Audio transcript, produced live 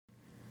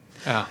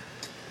Yeah.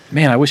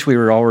 Man, I wish we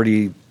were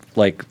already,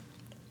 like,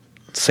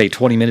 say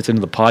 20 minutes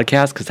into the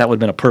podcast, because that would have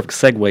been a perfect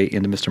segue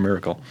into Mr.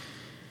 Miracle.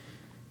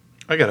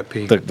 I got to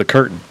pee. The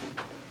curtain.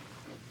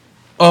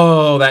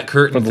 Oh, that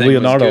curtain From the thing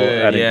Leonardo was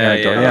good.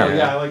 anecdote,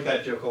 yeah. I like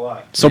that joke a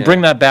lot. So Yeah.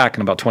 bring that back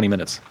in about 20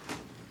 minutes.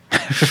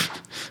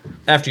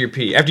 After you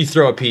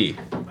throw a pee.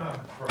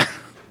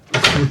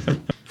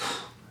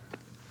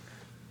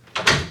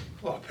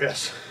 Oh,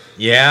 piss.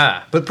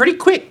 Yeah, but pretty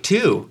quick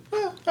too.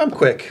 Well, I'm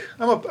quick.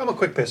 I'm a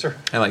quick pisser.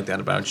 I like that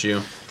about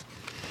you.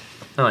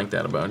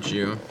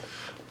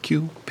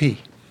 QP.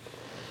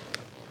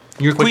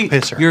 You're a Quick qui-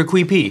 pisser. You're a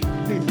queepee.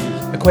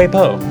 A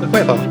quapo.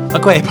 Quavo. A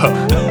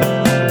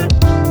quapo.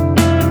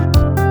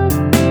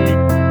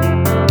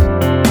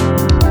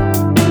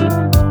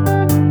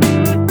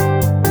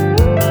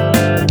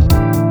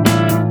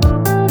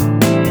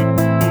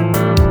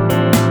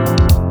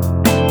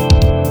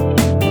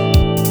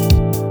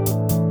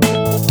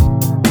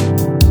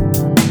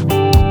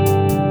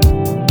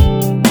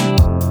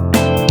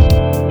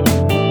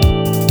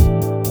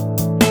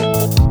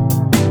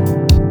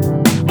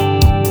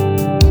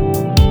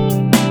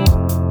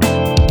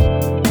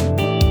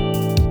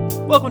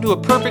 Welcome to a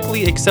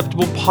perfectly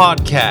acceptable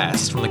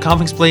podcast from the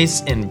Comics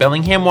Place in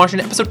Bellingham,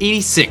 Washington, episode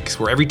 86,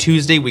 where every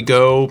Tuesday we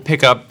go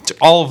pick up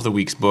all of the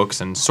week's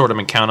books and sort them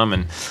and count them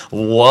and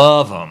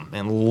love them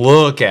and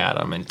look at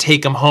them and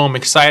take them home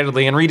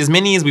excitedly and read as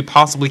many as we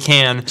possibly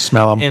can.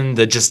 Smell 'em. In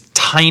the just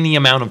tiny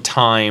amount of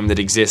time that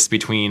exists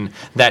between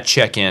that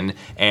check-in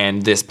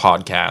and this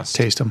podcast.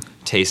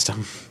 Taste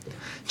them.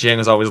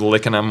 Django's always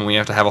licking them, and we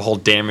have to have a whole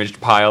damaged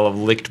pile of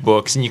licked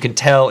books, and you can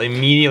tell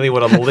immediately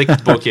what a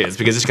licked book is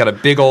because it's got a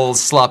big old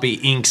sloppy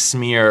ink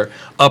smear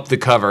up the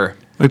cover.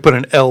 We put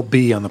an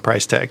LB on the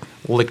price tag.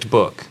 Licked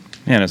book.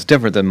 Man, it's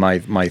different than my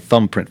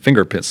thumbprint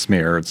fingerprint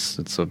smear.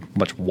 It's a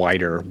much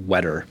wider,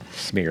 wetter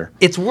smear.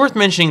 It's worth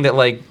mentioning that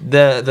like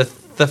the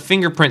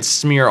fingerprint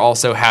smear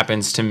also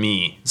happens to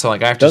me. So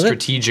like I have to Does it?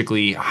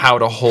 strategically how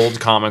to hold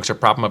comics or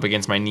prop them up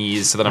against my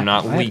knees so that I'm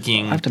not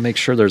leaking. I have to make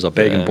sure there's a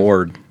baking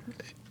board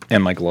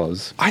and my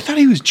gloves. I thought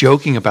he was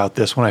joking about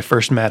this when I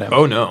first met him.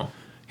 Oh no.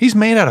 He's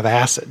made out of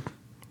acid.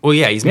 Well,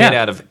 yeah, he's Yeah. made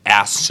out of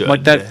acid.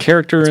 Like that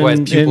character That's why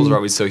his pupils in are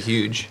always so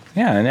huge.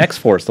 Yeah, in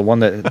X-Force, the one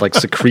that like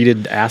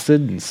secreted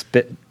acid and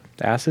spit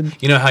acid.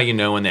 You know how you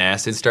know when the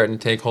acid's starting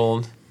to take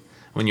hold?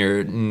 When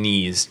your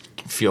knees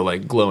feel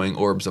like glowing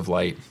orbs of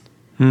light.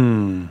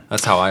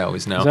 That's how I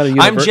always know. Is that a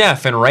I'm univer-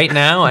 Jeff, and right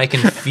now I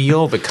can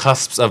feel the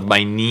cusps of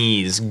my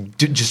knees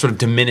just sort of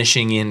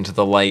diminishing into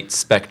the light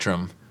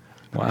spectrum.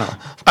 Wow.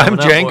 I'm Coming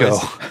up, Django.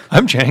 boys.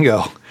 I'm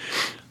Django.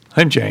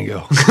 I'm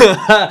Django.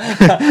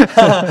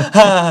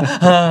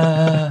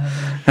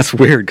 That's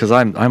weird because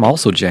I'm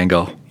also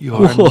Django. You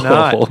are Whoa.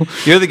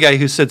 not. You're the guy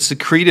who said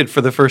secreted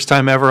for the first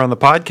time ever on the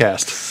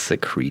podcast.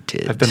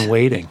 Secreted. I've been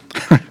waiting.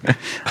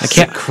 I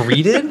can't.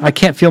 Secreted? I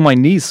can't feel my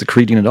knees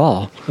secreting at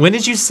all. When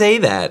did you say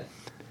that?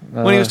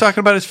 When he was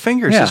talking about his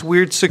fingers, yeah. his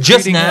weird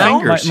secreting now?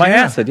 fingers. My Yeah.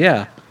 acid,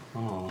 yeah.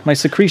 My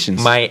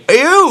secretions.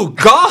 Ew,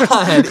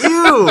 God,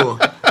 ew.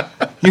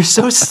 You're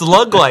so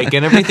slug-like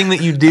in everything that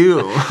you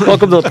do.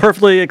 Welcome to the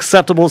Perfectly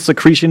Acceptable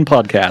Secretion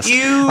Podcast.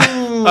 Ew.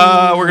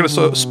 We're going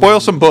to spoil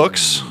some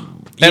books,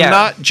 and Yeah.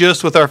 not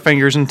just with our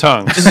fingers and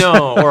tongues.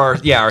 No, or our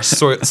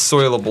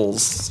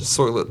soilables,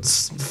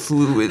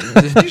 fluid.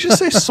 Did you just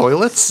say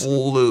soilets?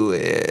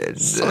 Fluid.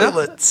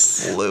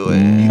 Soilets.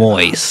 Fluid.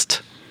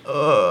 Moist.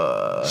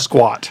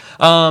 Squat.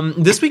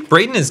 This week,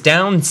 Braden is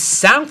down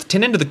south,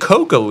 tending to the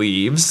coca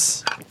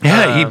leaves.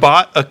 Yeah, he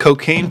bought a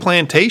cocaine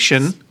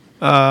plantation,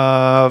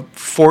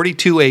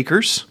 42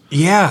 acres.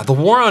 Yeah, the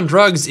war on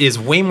drugs is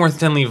way more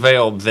thinly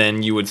veiled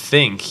than you would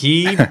think.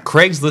 He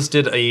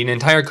Craigslisted an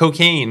entire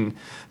cocaine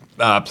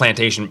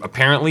plantation.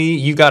 Apparently,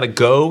 you gotta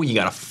go, you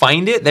gotta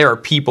find it. There are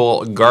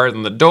people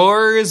guarding the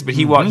doors, but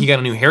he he got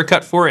a new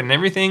haircut for it and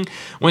everything.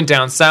 Went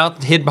down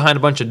south, hid behind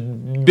a bunch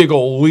of big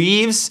old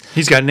leaves.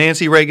 He's got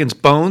Nancy Reagan's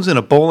bones and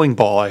a bowling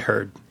ball, I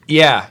heard.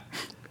 Yeah,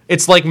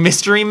 it's like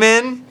Mystery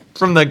Men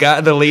from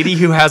the lady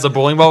who has a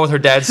bowling ball with her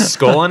dad's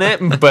skull in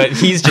it, but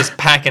he's just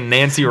packing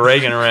Nancy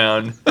Reagan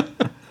around.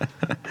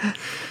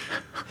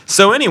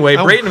 So anyway,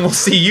 Braden, we'll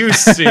see you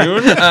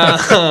soon.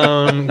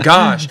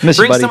 Gosh, Miss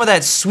you, bring buddy. some of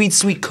that sweet,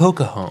 sweet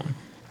coca home.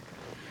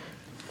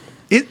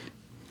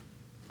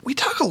 We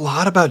talk a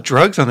lot about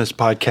drugs on this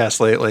podcast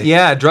lately.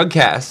 Yeah,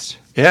 Drugcast.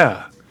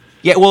 Yeah.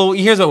 Yeah, well,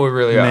 here's what we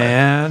really are.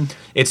 Man.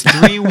 It's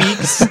 3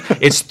 weeks.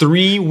 It's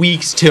 3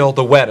 weeks till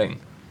the wedding.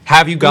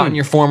 Have you gotten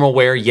your formal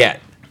wear yet?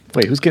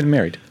 Wait, who's getting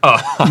married?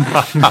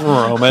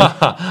 Roman.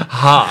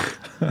 Are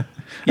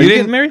you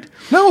getting married?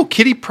 No,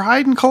 Kitty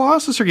Pryde and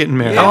Colossus are getting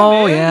married.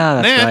 Oh, yeah,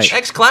 that's Natch. right.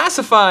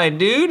 X-Classified,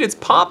 dude. It's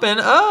popping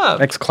up.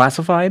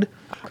 X-Classified?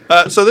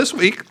 So this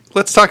week,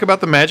 let's talk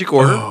about the Magic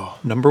Order.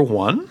 Number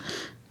 1.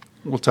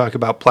 We'll talk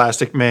about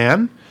Plastic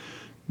Man.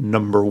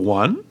 Number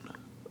 1.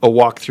 A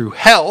Walk Through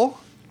Hell.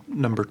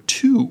 Number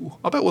 2.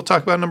 I'll bet we'll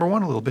talk about number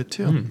 1 a little bit,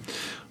 too.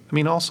 I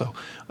mean, also.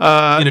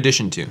 In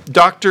addition to.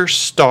 Dr.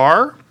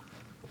 Star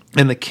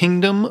and the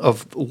Kingdom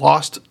of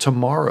Lost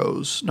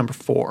Tomorrows. Number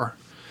 4.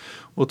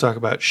 We'll talk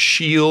about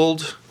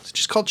S.H.I.E.L.D. it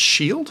just called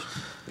Shield?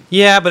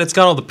 Yeah, but it's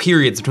got all the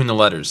periods between the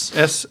letters.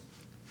 S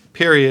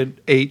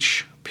period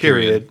H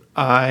period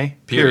I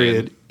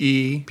period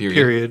E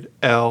period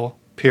L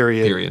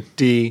period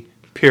D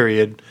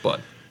period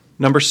But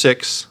number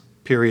 6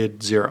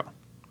 period 0.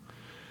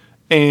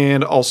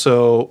 And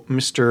also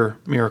Mr.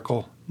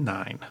 Miracle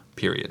 9.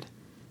 period.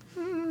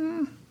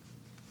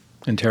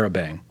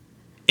 Interrobang.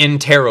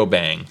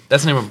 Interrobang.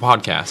 That's the name of a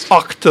podcast.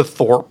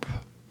 Octothorpe.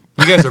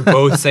 You guys are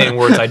both saying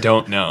words I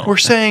don't know. We're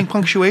saying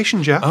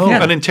punctuation, Jeff. Oh.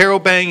 An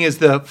interrobang is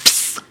the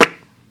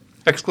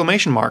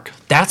exclamation mark.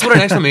 That's what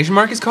an exclamation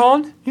mark is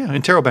called? Yeah,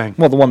 interrobang.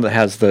 Well, the one that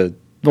has the.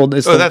 Well,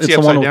 it's That's the it's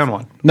upside with- down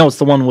one. No, it's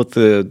the one with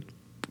the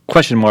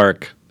question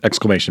mark,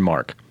 exclamation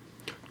mark.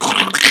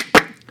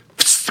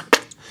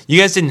 You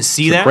guys didn't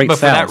see It's a that, great but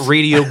for that sounds.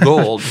 radio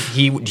gold,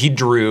 he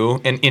drew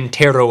an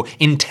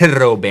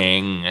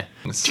interrobang.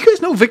 Do you guys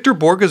know Victor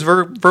Borge's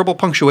verbal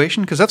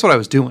punctuation? Because that's what I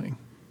was doing.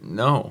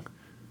 No.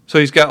 So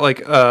he's got like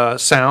a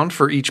sound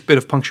for each bit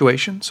of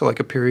punctuation. So like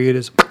a period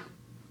is,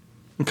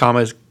 and comma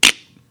is,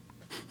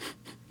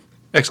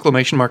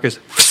 exclamation mark is,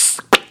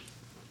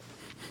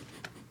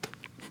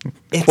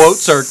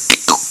 quotes are,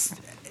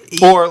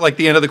 or like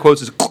the end of the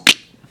quotes is,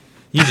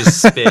 You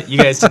just spit. You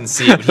guys didn't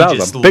see it, but That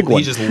was a big one.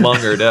 he just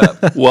lungered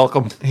up.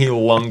 welcome. He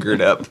lungered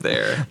up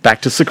there.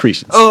 Back to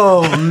secretions.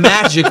 Oh,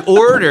 magic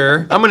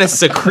order. I'm going to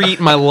secrete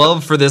my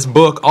love for this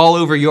book all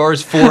over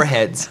yours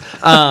foreheads.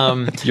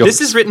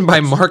 This is written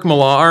by Mark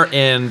Millar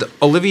and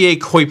Olivier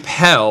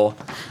Coipel.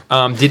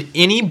 Did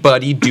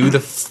anybody do the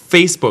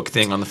Facebook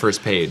thing on the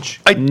first page?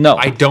 No.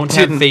 I don't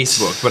have Didn't.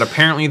 Facebook, but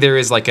apparently there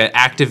is like a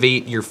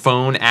activate your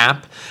phone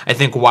app. I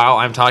think while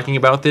I'm talking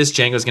about this,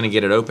 Django's going to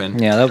get it open.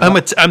 Yeah,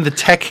 that, I'm the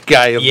tech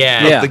guy of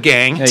Yeah. the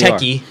gang. Yeah, you are.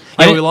 Techie.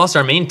 I we didn't- lost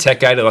our main tech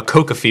guy to a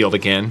coca field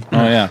again.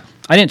 Oh yeah,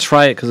 I didn't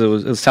try it because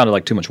it sounded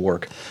like too much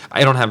work.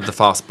 I don't have the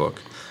Foss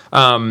book.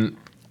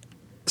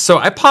 So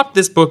I popped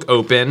this book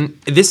open.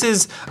 This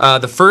is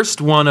the first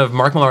one of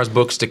Mark Millar's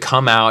books to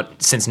come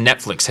out since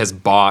Netflix has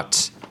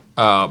bought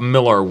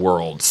Millar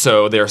World.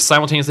 So they're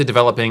simultaneously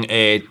developing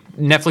a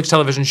Netflix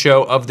television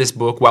show of this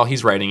book while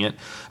he's writing it,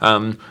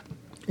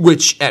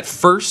 which at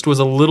first was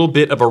a little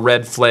bit of a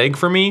red flag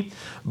for me,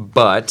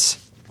 but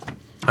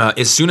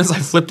as soon as I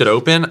flipped it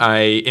open, I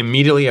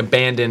immediately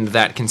abandoned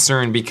that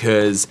concern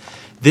because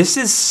this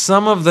is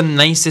some of the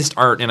nicest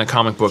art in a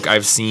comic book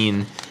I've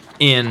seen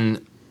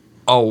in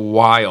a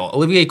while.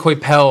 Olivier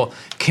Coipel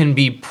can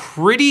be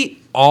pretty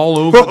all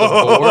over the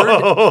board.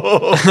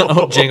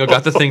 Oh, Django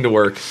got the thing to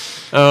work.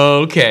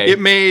 Okay. It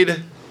made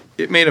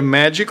a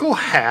magical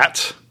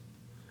hat.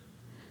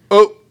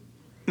 Oh,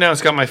 now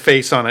it's got my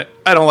face on it.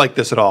 I don't like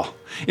this at all.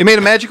 It made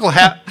a magical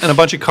hat and a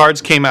bunch of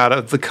cards came out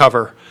of the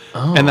cover.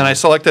 Oh. And then I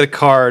selected a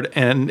card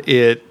and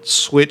it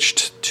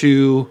switched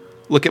to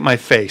look at my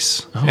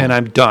face. Oh. And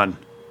I'm done.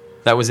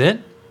 That was it?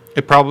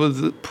 It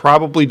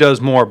probably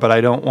does more, but I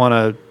don't want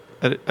to.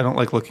 I don't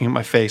like looking at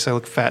my face. I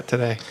look fat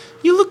today.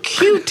 You look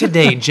cute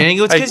today,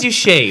 Django. It's because you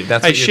shaved.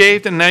 That's I what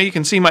shaved, and now you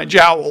can see my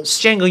jowls.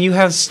 Django, you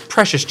have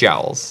precious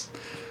jowls.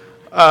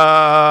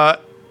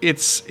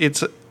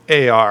 It's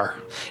AR.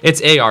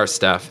 It's AR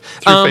stuff.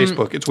 Through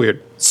Facebook. It's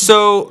weird.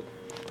 So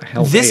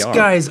this AR?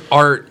 guy's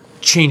art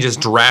changes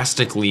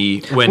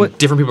drastically when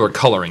different people are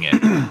coloring it.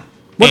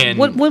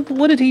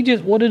 What did he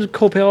just? What did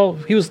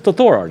Coipel? He was the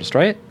Thor artist,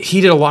 right?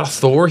 He did a lot of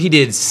Thor. He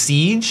did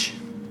Siege.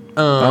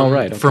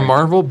 Right. For okay.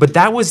 Marvel, but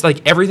that was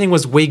like everything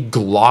was way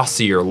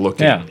glossier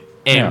looking. Yeah.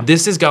 And Yeah.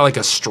 this has got like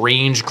a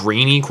strange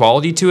grainy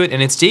quality to it,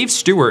 and it's Dave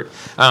Stewart.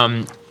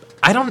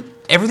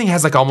 Everything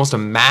has like almost a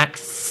matte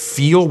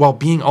feel while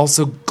being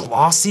also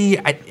glossy.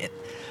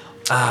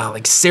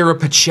 Like Sarah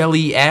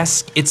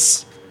Pacelli-esque.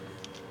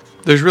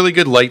 There's really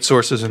good light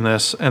sources in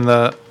this, and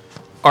the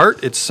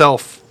art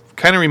itself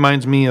kind of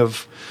reminds me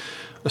of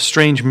a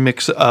strange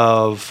mix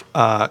of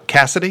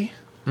Cassidy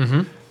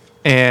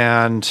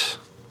and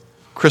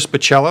Chris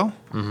Bichello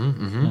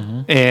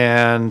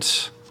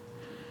and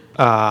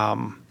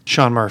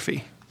Sean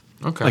Murphy.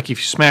 Okay. Like if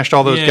you smashed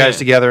all those guys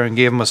together and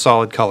gave them a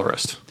solid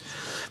colorist.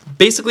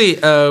 Basically,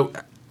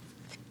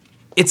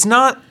 it's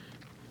not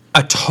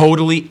a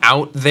totally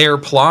out there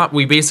plot.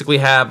 We basically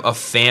have a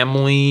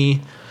family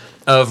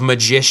of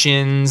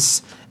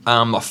magicians,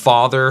 a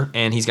father,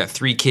 and he's got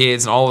 3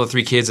 kids, and all of the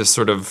 3 kids have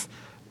sort of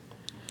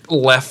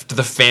left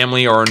the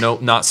family or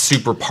not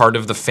super part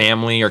of the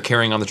family or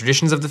carrying on the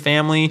traditions of the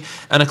family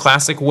in a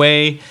classic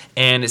way.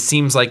 And it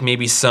seems like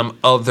maybe some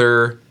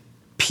other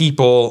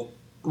people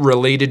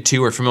related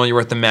to or familiar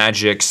with the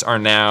magics are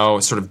now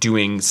sort of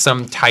doing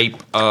some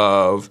type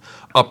of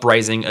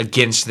uprising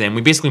against them.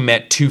 We basically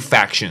met 2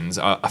 factions,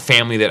 a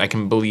family that I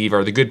can believe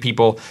are the good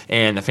people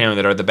and a family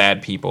that are the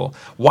bad people.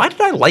 Why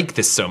did I like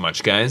this so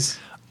much, guys?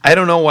 I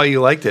don't know why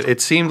you liked it. It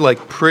seemed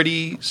like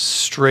pretty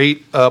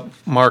straight up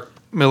Mark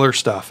Miller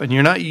stuff, and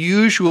you're not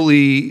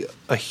usually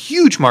a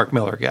huge Mark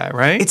Miller guy,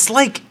 right? It's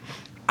like,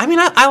 I mean,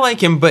 I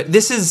like him, but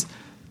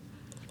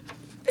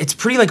it's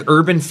pretty like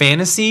urban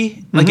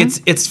fantasy. Like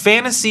it's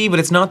fantasy, but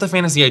it's not the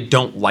fantasy I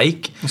don't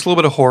like. It's a little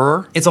bit of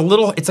horror. It's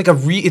like a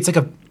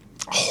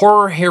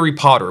horror Harry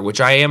Potter,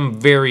 which I am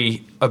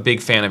a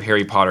big fan of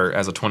Harry Potter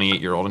as a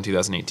 28-year-old in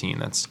 2018.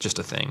 That's just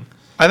a thing.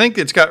 I think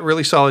it's got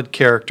really solid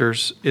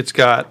characters. It's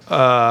got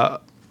a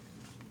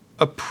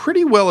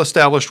pretty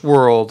well-established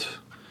world,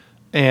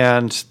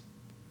 and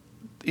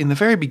in the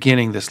very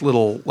beginning, this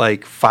little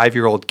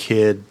 5-year-old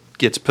kid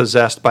gets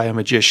possessed by a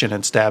magician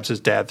and stabs his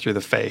dad through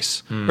the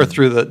face or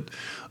through the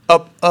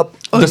up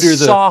under The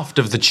soft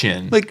of the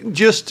chin.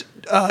 just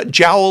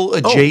jowl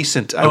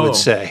adjacent. I would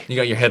say. You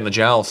got your head in the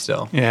jowl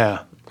still.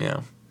 Yeah.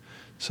 Yeah.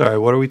 Sorry,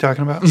 what are we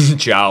talking about?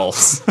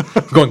 Jowls.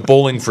 Going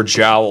bowling for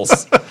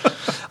jowls.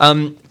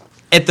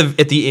 At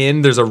the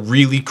end, there's a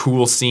really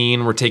cool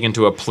scene. We're taken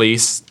to a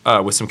place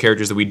with some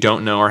characters that we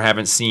don't know or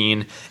haven't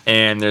seen,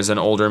 and there's an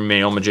older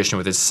male magician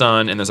with his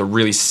son, and there's a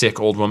really sick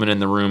old woman in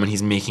the room, and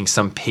he's making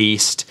some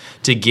paste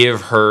to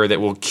give her that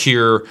will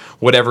cure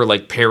whatever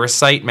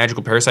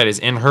magical parasite is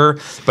in her.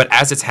 But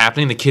as it's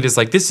happening, the kid is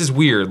like, "This is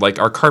weird.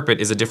 Our carpet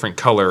is a different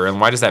color,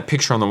 and why does that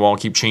picture on the wall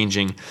keep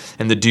changing?"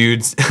 And the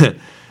dude's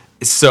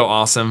it's so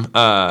awesome.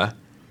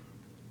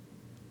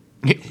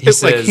 It's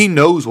says, he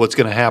knows what's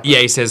going to happen. Yeah,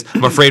 he says,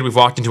 "I'm afraid we've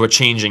walked into a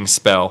changing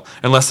spell.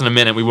 In less than a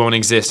minute, we won't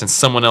exist, and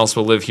someone else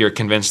will live here,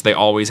 convinced they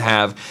always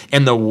have."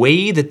 And the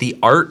way that the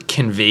art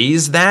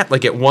conveys that,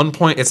 at one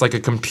point, it's like a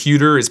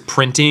computer is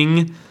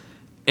printing,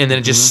 and then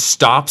it just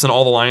stops, and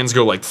all the lines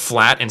go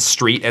flat and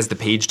straight as the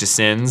page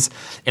descends,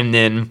 and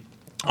then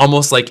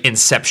almost like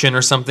Inception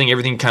or something,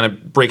 everything kind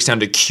of breaks down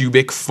to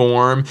cubic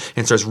form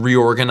and starts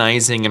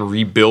reorganizing and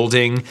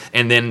rebuilding.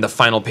 And then the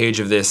final page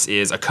of this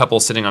is a couple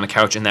sitting on a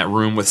couch in that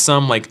room with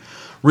some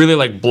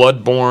really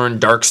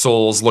Bloodborne, Dark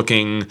Souls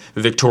looking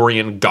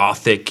Victorian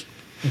Gothic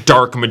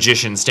dark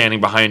magician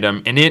standing behind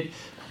them. And it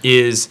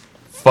is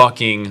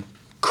fucking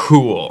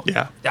cool.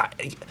 Yeah.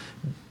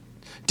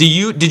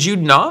 Did you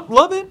not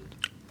love it?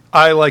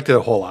 I liked it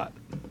a whole lot.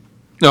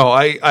 No,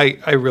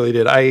 I really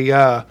did.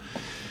 I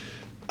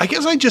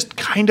guess I just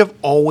kind of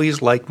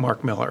always liked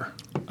Mark Miller.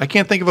 I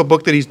can't think of a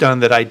book that he's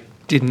done that I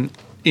didn't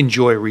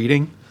enjoy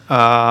reading.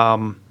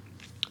 And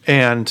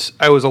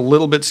I was a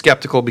little bit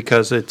skeptical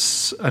because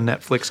it's a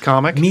Netflix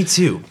comic. Me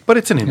too. But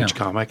it's an Image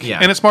comic. Yeah.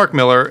 And it's Mark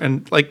Miller.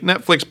 And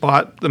Netflix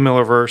bought the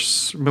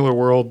Millerverse, Miller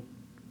World.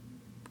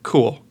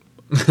 Cool.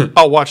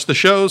 I'll watch the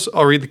shows.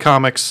 I'll read the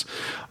comics.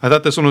 I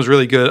thought this one was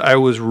really good. I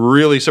was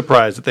really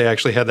surprised that they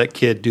actually had that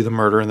kid do the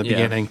murder in the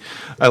beginning.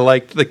 I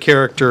liked the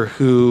character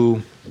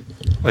who,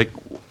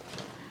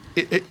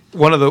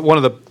 one of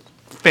the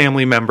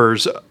family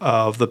members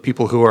of the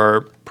people who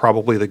are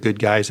probably the good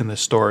guys in this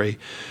story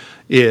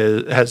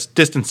has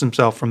distanced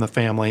himself from the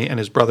family, and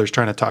his brother's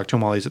trying to talk to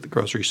him while he's at the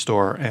grocery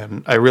store.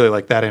 And I really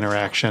like that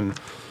interaction.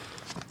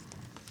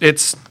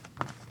 It's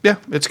good.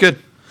 It's good.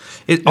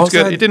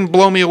 It didn't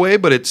blow me away,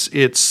 but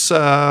it's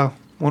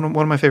one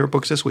of my favorite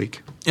books this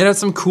week. It has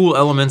some cool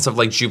elements of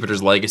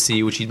Jupiter's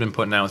Legacy, which he's been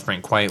putting out with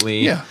Frank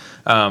Quitely. Yeah.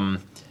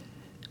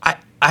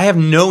 I have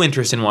no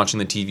interest in watching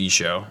the TV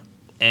show.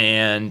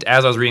 And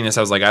as I was reading this,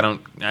 I was like, I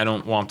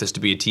don't want this to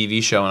be a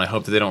TV show, and I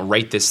hope that they don't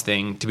write this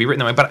thing to be written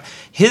that way. But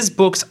his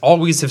books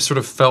always have sort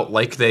of felt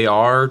like they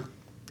are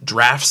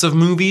drafts of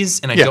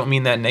movies, and I don't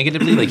mean that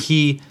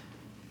negatively.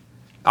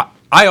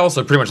 I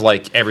also pretty much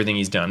like everything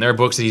he's done. There are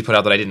books that he's put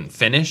out that I didn't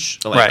finish,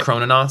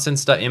 Chrononauts and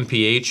stuff,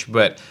 MPH,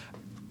 but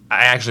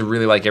I actually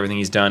really like everything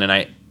he's done, and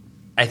I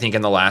think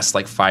in the last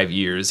 5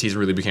 years, he's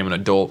really become an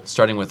adult,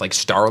 starting with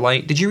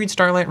Starlight. Did you read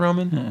Starlight,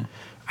 Roman?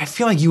 I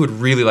feel like you would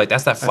really like.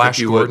 That's that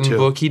Flash Gordon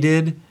book he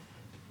did.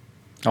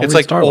 It's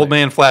like Starlight. Old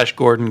man Flash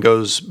Gordon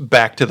goes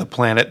back to the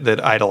planet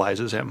that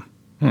idolizes him,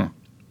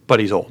 but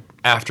he's old.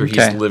 After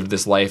he's lived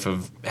this life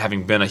of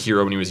having been a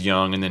hero when he was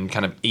young and then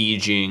kind of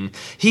aging,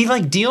 he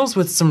deals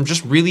with some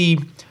just really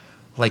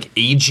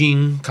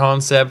aging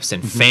concepts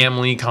and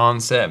family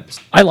concepts.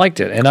 I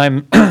liked it, and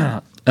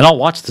and I'll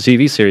watch the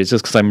TV series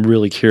just because I'm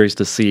really curious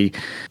to see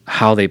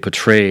how they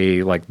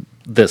portray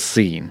this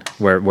scene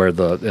where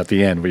at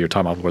the end where you're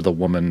talking about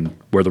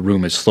where the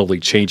room is slowly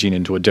changing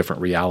into a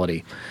different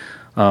reality.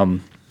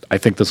 I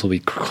think this will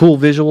be cool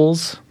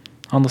visuals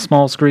on the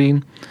small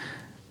screen.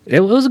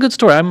 It was a good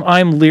story.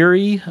 I'm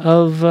leery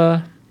of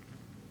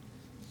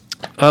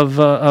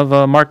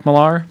Mark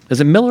Millar.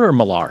 Is it Miller or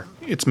Millar?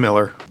 It's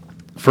Miller.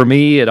 For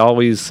me, it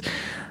always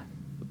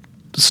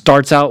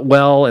starts out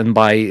well, and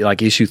by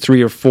issue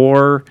 3 or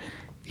 4,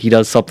 he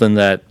does something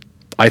that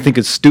I think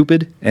is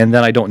stupid, and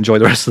then I don't enjoy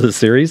the rest of the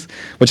series,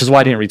 which is why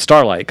I didn't read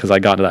Starlight, because I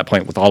got to that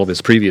point with all of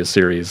his previous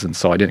series, and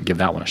so I didn't give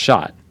that one a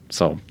shot.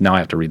 So now I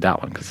have to read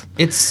that one because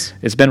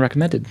it's been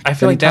recommended. I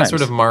feel like that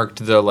sort of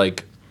marked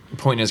the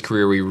point in his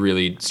career where he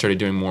really started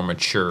doing more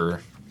mature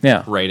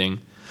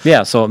writing.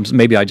 Yeah, so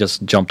maybe I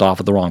just jumped off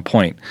at the wrong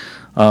point,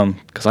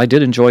 because I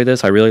did enjoy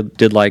this. I really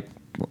did like,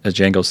 as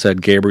Django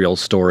said,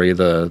 Gabriel's story,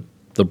 the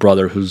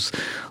brother who's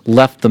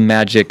left the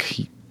magic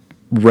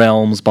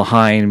realms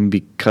behind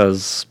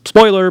because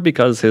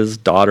his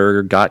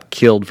daughter got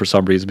killed for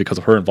some reason because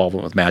of her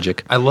involvement with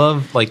magic. I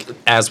love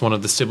as one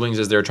of the siblings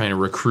as they're trying to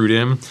recruit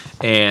him,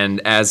 and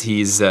as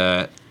he's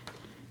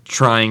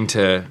trying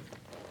to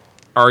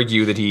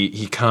argue that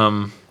he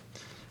come,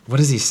 what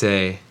does he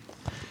say?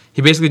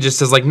 he basically just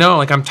says like, no,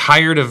 like I'm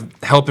tired of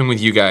helping with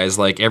you guys.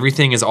 Like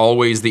everything is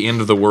always the end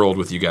of the world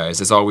with you guys.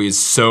 There's always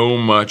so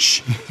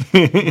much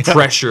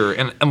pressure,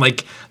 and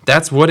like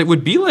that's what it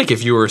would be like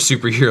if you were a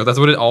superhero. That's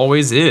what it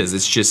always is.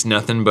 It's just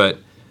nothing but,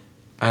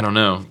 I don't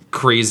know,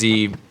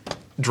 crazy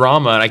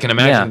drama. And I can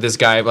imagine this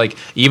guy, like,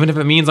 even if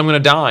it means I'm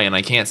going to die and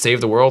I can't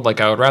save the world,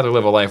 like I would rather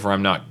live a life where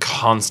I'm not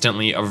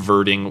constantly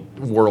averting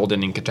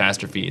world-ending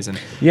catastrophes. And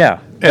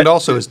And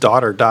also his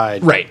daughter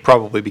died, Right.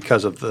 probably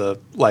because of the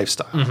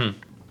lifestyle. I'm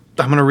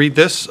going to read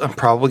this. I'm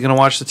probably going to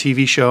watch the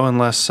TV show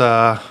unless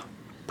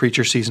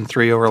Preacher Season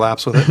 3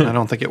 overlaps with it. I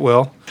don't think it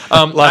will.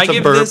 Lots I of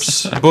give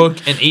burps. this book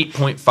an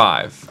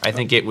 8.5. I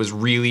think it was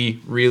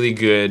really, really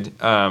good.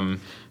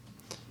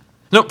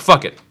 Nope,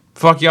 fuck it.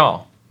 Fuck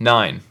y'all.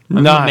 9. I'm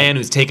a 9. man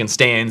who's taking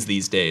stands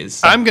these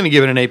days. I'm going to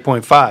give it an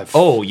 8.5.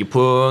 Oh, you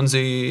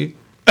punsy.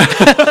 I'm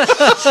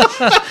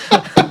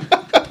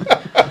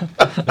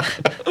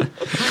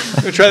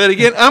going to try that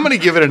again. I'm going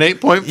to give it an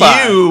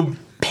 8.5. You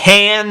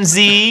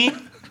pansy I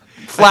think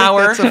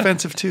flower. that's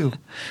offensive too.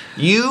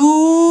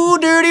 You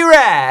dirty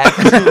rat.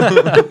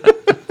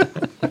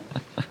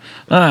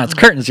 It's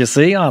curtains, you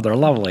see. Oh, they're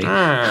lovely.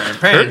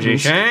 Pansy,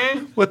 eh?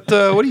 What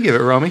do you give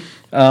it, Romy?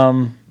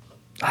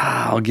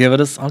 I'll give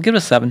it a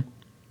 7.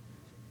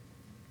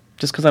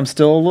 Just because I'm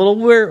still a little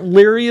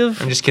leery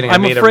of. I'm just kidding.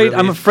 I'm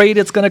afraid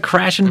it's going to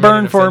crash and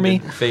burn for me.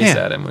 Face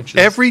at him, which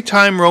is, Every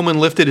time Roman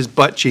lifted his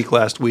butt cheek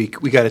last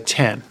week, we got a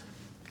 10.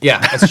 yeah,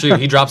 that's true.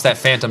 He drops that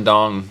phantom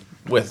dong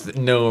with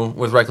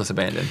reckless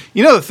abandon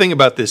You know the thing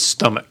about this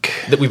stomach?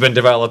 that we've been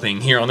developing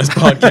here on this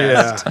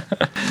podcast.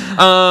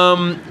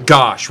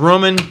 Gosh,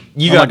 Roman,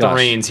 you Oh my got the gosh.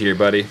 reins here,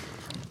 buddy.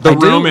 I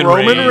do? Roman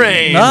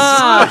Reigns.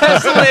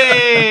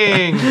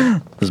 Wrestling.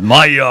 This is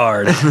my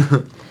yard.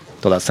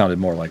 So that sounded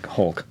more like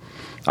Hulk.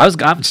 Well,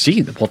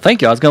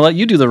 thank you. I was going to let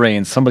you do the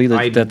reins. Somebody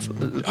that's.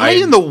 Why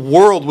in the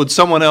world would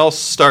someone else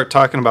start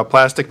talking about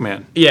Plastic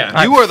Man?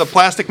 Yeah. You are the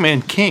Plastic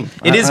Man king.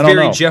 It is I don't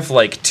very know.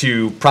 Jeff-like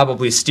to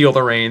probably steal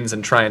the reins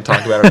and try and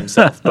talk about it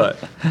himself, but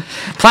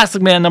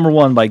Plastic Man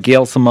 #1 by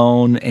Gail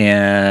Simone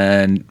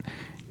and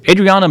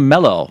Adriana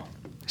Mello.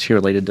 Is she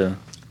related to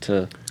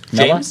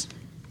Mella? James?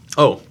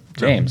 Oh,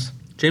 James.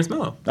 James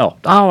Mello. Oh,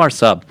 our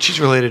sub. She's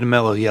related to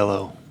Mellow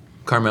Yellow.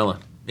 Carmella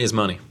is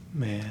money.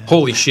 Man.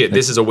 Holy shit,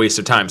 this is a waste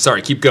of time.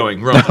 Sorry, keep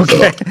going. Roman.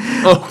 Okay.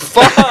 Oh,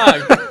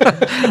 fuck.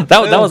 That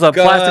was a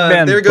Plastic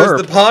Man There goes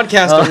burp. the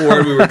podcast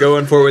award we were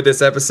going for with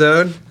this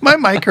episode. My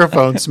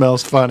microphone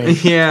smells funny.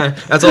 Yeah,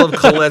 that's all of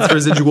Colette's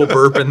residual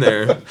burp in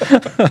there.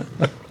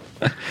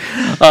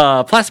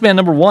 Plastic Man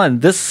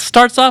 #1. This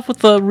starts off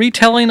with a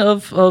retelling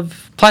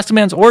of Plastic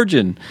Man's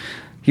origin.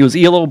 He was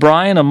E.L.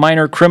 O'Brien, a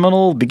minor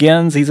criminal.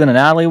 Begins, he's in an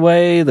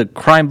alleyway. The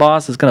crime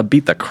boss is going to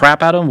beat the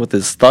crap out of him with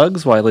his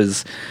thugs while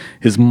his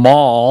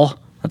mall,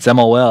 that's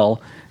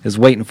M-O-L, is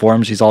waiting for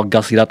him. She's all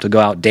gussied up to go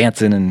out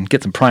dancing and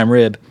get some prime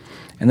rib.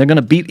 And they're going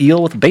to beat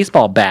Eel with a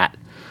baseball bat.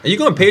 Are you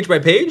going page by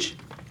page?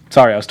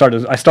 Sorry, I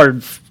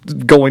started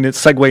going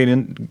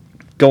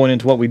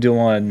into what we do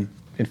on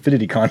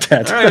Infinity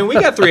content. All right, we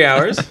got 3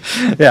 hours.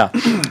 Yeah.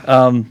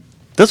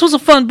 This was a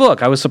fun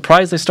book. I was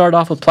surprised they started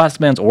off with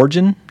Plastic Man's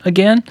origin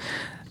again.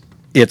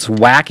 It's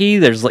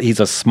wacky. He's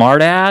a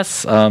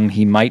smartass.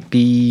 He might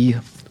be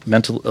a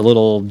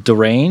little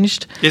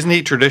deranged. Isn't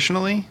he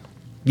traditionally?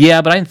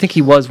 Yeah, but I didn't think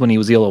he was when he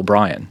was E.L.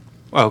 O'Brien.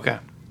 Oh, okay.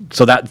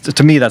 So that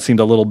to me that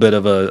seemed a little bit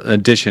of an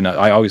addition. It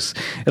always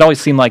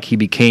seemed like he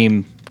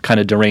became kind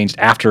of deranged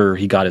after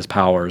he got his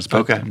powers.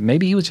 But Okay.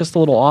 maybe he was just a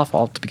little off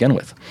all to begin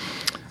with.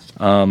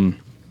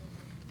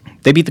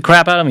 They beat the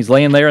crap out of him. He's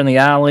laying there in the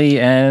alley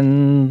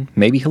and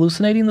maybe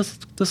hallucinating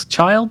this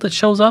child that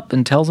shows up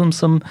and tells him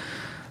some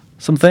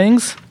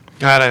things.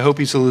 God, I hope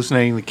he's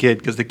hallucinating the kid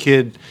because the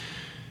kid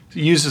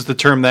uses the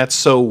term "that's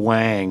so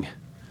wang,"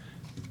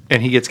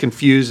 and he gets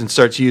confused and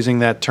starts using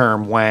that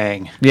term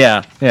 "wang."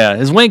 Yeah.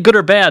 Is Wayne good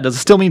or bad? Does it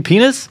still mean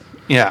penis?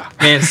 Yeah.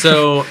 And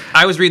so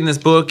I was reading this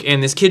book,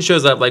 and this kid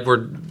shows up, like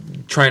we're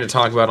trying to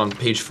talk about on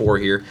page 4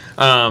 here.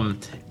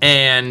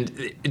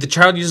 And the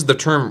child uses the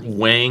term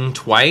wang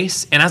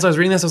twice. And as I was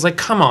reading this, I was like,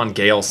 come on,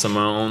 Gail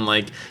Simone.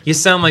 Like, you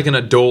sound like an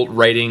adult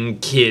writing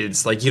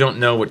kids. Like, you don't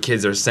know what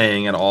kids are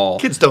saying at all.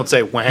 Kids don't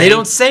say wang. They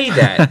don't say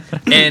that.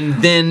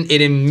 And then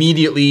it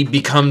immediately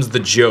becomes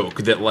the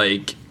joke that,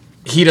 like,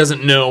 he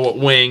doesn't know what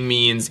wang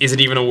means. Is it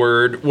even a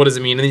word? What does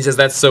it mean? And he says,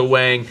 that's so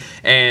wang.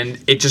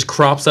 And it just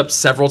crops up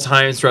several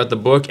times throughout the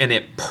book, and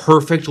it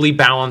perfectly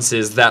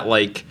balances that,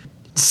 like,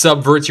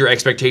 subverts your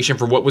expectation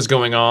for what was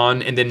going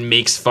on and then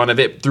makes fun of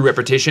it through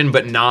repetition,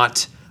 but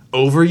not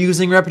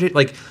overusing repetition.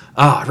 Like,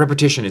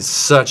 repetition is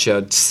such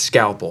a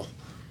scalpel.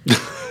 You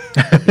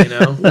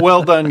know?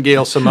 Well done,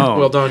 Gail Simone.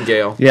 Well done,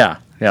 Gail. Yeah.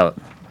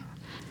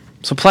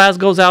 So Plaz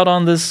goes out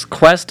on this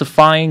quest to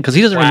find, because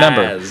he doesn't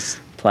remember.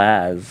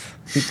 Plaz.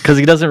 Because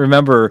he doesn't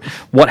remember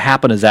what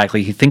happened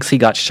exactly. He thinks he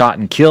got shot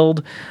and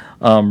killed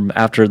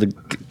after the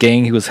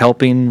gang he was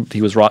helping.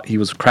 He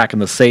was cracking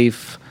the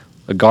safe.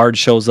 A guard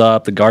shows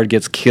up. The guard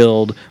gets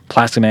killed.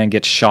 Plastic Man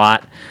gets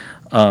shot.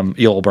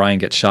 E.L. O'Brien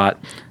gets shot.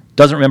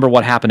 Doesn't remember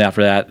what happened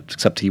after that,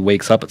 except he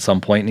wakes up at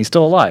some point and he's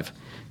still alive.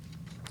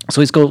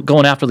 So he's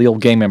going after the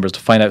old gang members to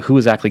find out who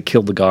exactly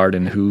killed the guard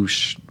and who.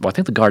 Well, I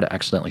think the guard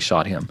accidentally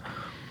shot him.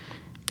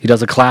 He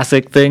does a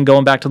classic thing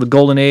going back to the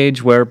Golden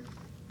Age where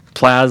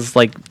Plaz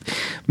like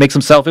makes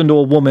himself into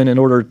a woman in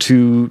order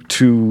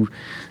to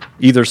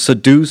either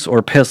seduce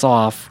or piss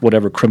off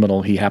whatever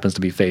criminal he happens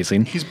to be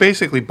facing. He's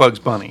basically Bugs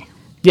Bunny.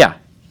 Yeah,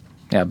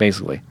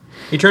 basically.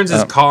 He turns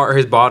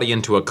his body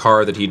into a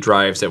car that he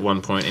drives at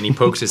one point, and he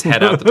pokes his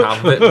head out the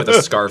top of it with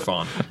a scarf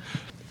on.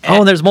 Oh,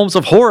 and there's moments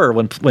of horror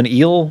when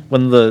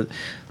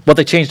what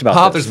they changed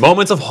about this. There's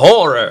moments of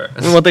horror.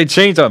 What they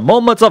changed are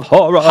moments of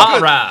horror.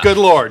 Horror. Good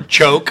Lord,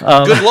 choke.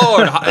 Good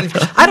Lord.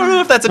 I don't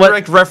know if that's a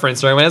direct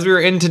reference. Right? As we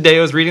were in today,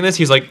 I was reading this.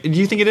 He's like, do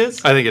you think it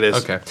is? I think it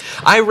is. Okay.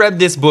 I read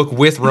this book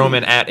with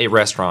Roman at a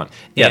restaurant.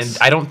 Yes.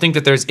 And I don't think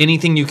that there's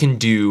anything you can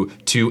do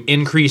to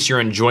increase your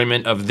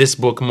enjoyment of this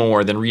book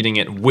more than reading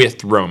it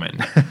with Roman.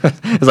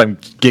 As I'm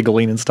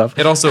giggling and stuff.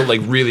 It also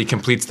like really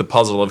completes the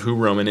puzzle of who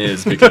Roman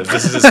is because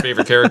this is his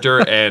favorite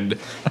character and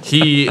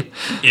he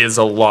is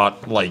a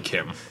lot like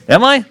him.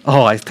 Am I?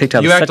 Oh, I take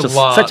that You as act a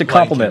lot such a like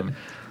compliment.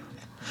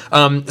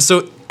 him.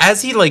 So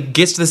as he like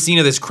gets to the scene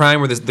of this crime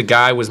where the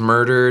guy was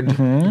murdered,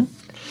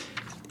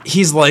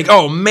 he's like,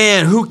 "Oh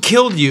man, who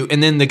killed you?"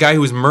 And then the guy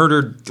who was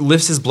murdered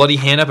lifts his bloody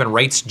hand up and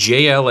writes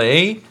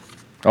JLA.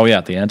 Oh yeah,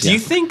 at the end. Do you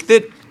think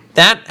that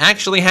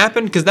actually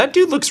happened? Because that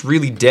dude looks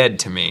really dead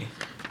to me.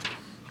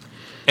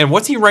 And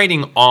what's he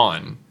writing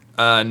on?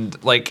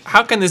 And like,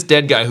 how can this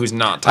dead guy who's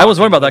not talking, I was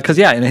worried about that because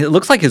and it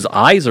looks like his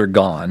eyes are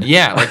gone.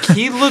 Yeah, like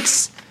he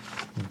looks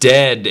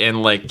dead,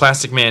 and like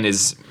Plastic Man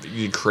is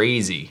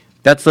crazy.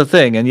 That's the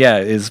thing. And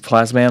is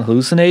Plastic Man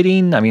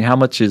hallucinating? I mean, how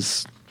much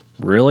is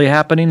really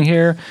happening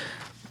here?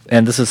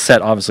 And this is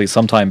set obviously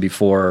sometime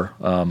before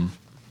what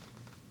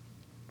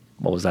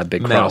was that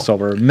big Metal.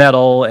 crossover?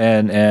 Metal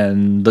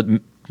and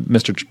the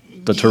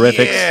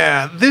Terrifics.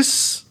 Yeah,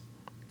 this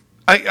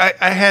I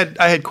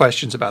had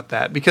questions about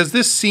that because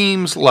this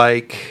seems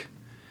like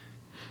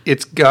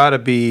it's got to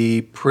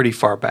be pretty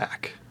far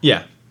back.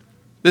 Yeah.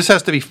 This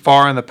has to be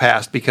far in the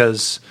past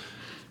because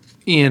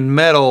in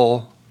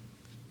Metal,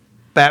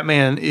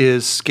 Batman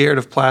is scared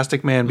of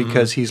Plastic Man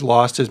because he's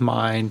lost his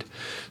mind.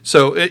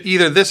 So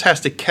either this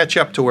has to catch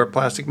up to where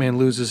Plastic Man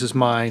loses his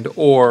mind,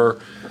 or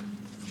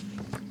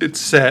it's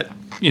set,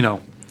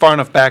 far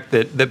enough back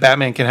that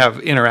Batman can have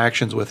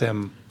interactions with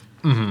him,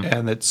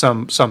 and that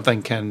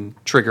something can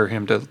trigger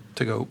him to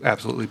go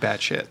absolutely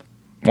batshit.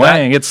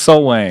 Wang, it's so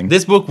Wang.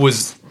 This book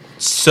was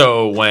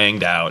so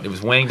wanged out. It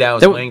was wanged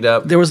out, wanged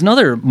up. There was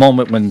another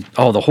moment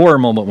the horror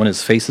moment when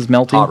his face is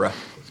melting. Horror.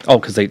 Oh,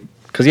 because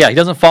he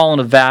doesn't fall in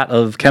a vat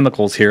of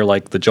chemicals here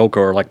like the Joker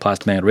or like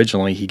Plastic Man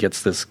originally. He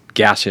gets this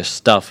gaseous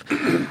stuff.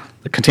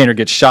 The container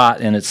gets shot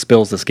and it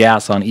spills this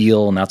gas on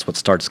Eel, and that's what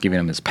starts giving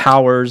him his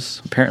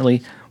powers,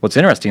 apparently. What's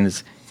interesting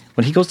is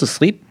when he goes to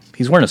sleep,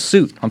 he's wearing a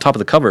suit on top of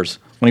the covers.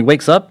 When he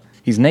wakes up,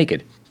 he's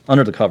naked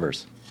under the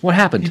covers. What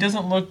happened? He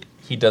doesn't look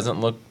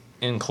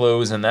in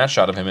clothes in that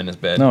shot of him in his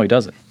bed. No, he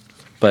doesn't.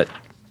 But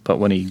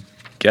when he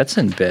gets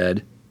in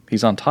bed,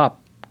 he's on top,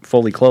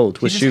 fully clothed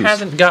with He shoes. just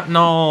hasn't gotten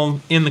all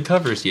in the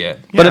covers yet.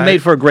 But it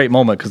made for a great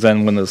moment because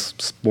then when this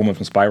woman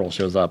from Spiral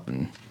shows up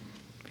and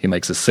he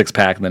makes his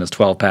 6-pack and then his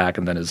 12-pack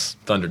and then his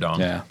Thunderdome.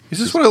 yeah. Is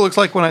this what it looks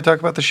like when I talk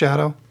about the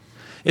Shadow?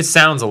 It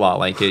sounds a lot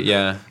like it,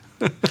 yeah.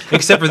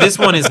 Except for this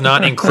one is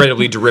not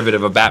incredibly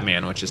derivative of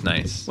Batman, which is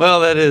nice.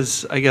 Well,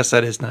 I guess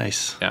that is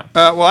nice. Yeah.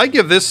 Well, I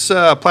give this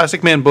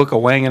Plastic Man book a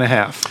wang and a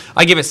half.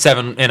 I give it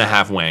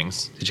 7.5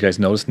 wangs. Did you guys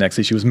notice next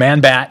issue was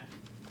Man Bat?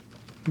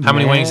 How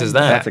many wangs is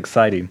that? That's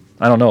exciting.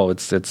 I don't know.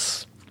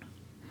 It's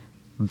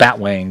Bat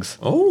Wangs.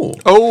 Oh.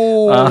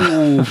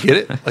 Oh, get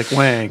it? Like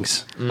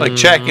wangs. Like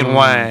check and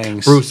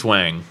wangs. Bruce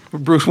Wang.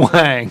 Bruce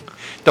Wang.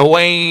 The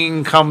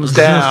wang comes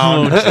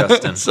down.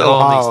 Justin. So It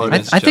all makes hard. me I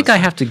miss think I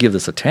Justin. have to give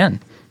this a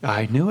 10.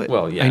 I knew it.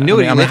 Well, yeah. I knew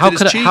it. I He mean, how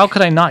lifted his cheek. how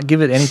could I not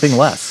give it anything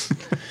less?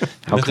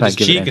 How Lifted could I his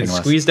give it cheek anything and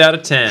less? squeezed out a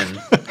 10.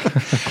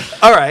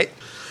 All right.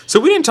 So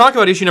we didn't talk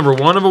about issue number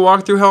 1 of A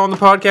Walk Through Hell on the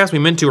podcast. We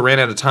meant to. Ran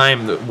out of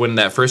time when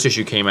that first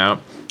issue came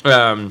out.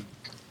 And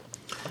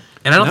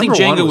I don't think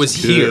Number 1 Django was was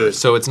here, good.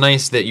 so it's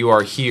nice that you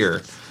are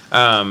here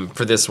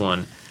for this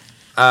one.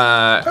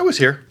 I was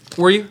here.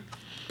 Were you?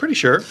 Pretty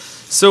sure.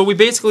 So we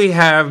basically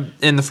have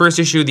in the first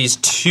issue these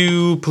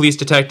 2 police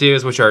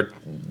detectives, which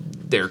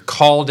they're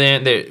called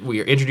in.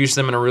 We introduced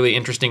them in a really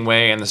interesting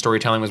way, and the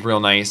storytelling was real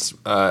nice.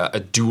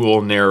 A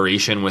dual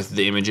narration with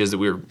the images that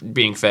we were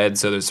being fed,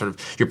 so there's sort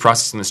of you're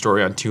processing the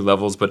story on 2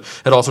 levels, but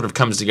it all sort of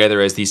comes together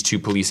as these 2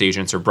 police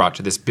agents are brought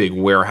to this big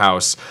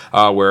warehouse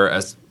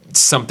where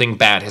something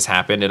bad has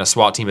happened, and a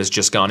SWAT team has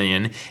just gone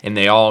in, and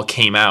they all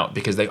came out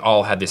because they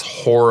all had this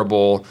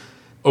horrible,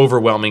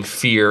 overwhelming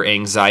fear,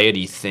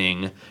 anxiety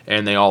thing,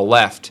 and they all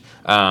left.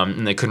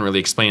 And they couldn't really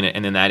explain it.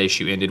 And then that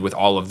issue ended with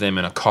all of them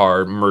in a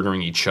car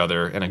murdering each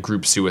other in a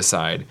group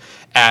suicide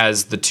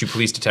as the 2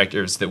 police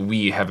detectives that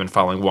we have been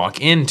following walk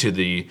into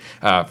the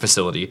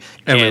facility.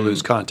 And we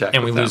lose contact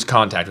And with we them. lose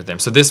contact with them.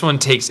 So this one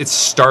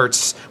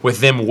starts with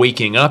them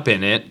waking up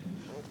in it.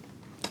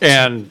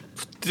 And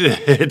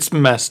it's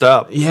messed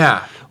up.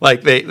 Yeah.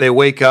 Like they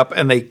wake up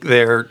and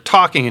they're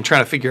talking and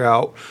trying to figure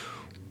out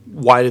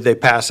why did they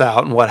pass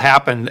out and what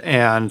happened,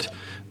 and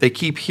they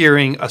keep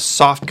hearing a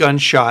soft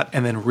gunshot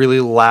and then really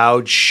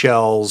loud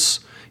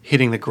shells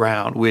hitting the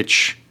ground,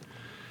 which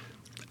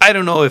I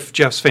don't know if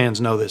Jeff's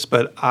fans know this,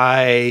 but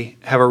I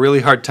have a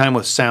really hard time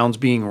with sounds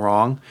being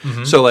wrong.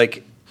 So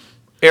like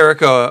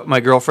Erica, my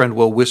girlfriend,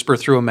 will whisper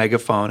through a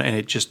megaphone, and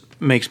it just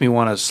makes me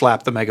want to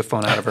slap the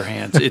megaphone out of her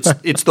hands.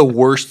 It's the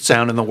worst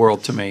sound in the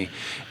world to me,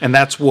 and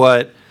that's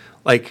what,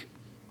 like,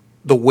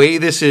 the way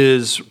this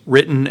is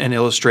written and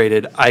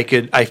illustrated, I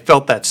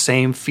felt that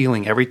same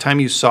feeling every time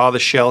you saw the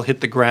shell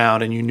hit the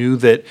ground, and you knew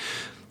that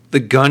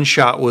the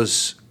gunshot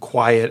was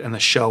quiet and the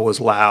shell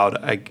was loud.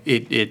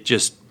 It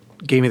just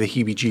gave me the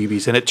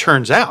heebie-jeebies, and it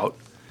turns out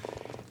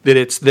that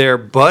it's their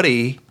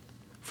buddy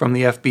from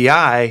the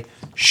FBI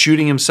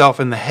shooting himself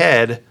in the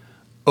head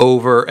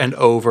over and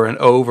over and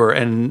over,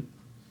 and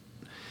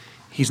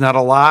he's not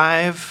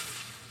alive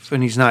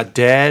and he's not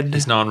dead.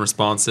 He's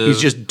non-responsive.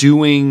 He's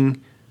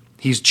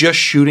just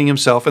shooting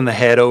himself in the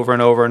head over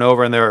and over and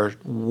over, and there are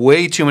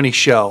way too many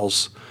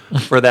shells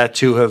for that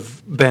to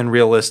have been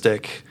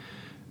realistic,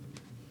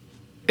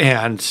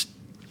 and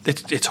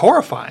it's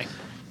horrifying.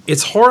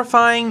 It's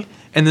horrifying,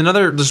 and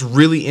another just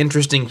really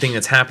interesting thing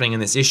that's happening in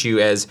this issue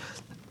as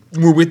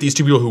we're with these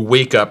two people who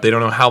wake up. They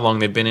don't know how long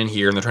they've been in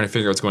here, and they're trying to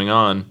figure out what's going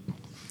on.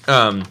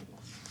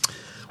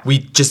 We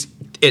just,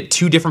 at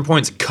two different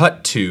points,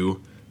 cut to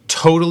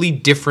totally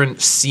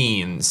different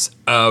scenes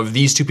of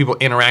these two people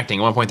interacting.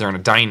 At one point, they're in a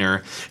diner,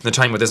 and they're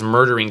talking about this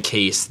murdering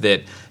case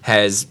that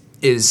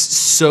is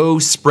so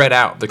spread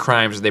out, the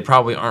crimes, that they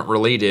probably aren't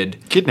related.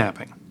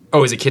 Kidnapping.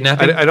 Oh, is it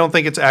kidnapping? I don't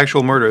think it's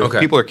actual murder. Okay.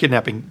 People are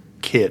kidnapping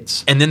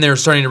kids. And then they're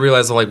starting to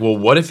realize, like, well,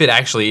 what if it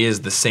actually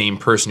is the same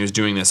person who's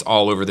doing this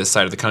all over this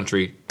side of the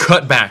country?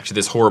 Cut back to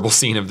this horrible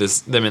scene of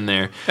them in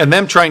there. And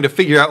them trying to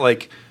figure out,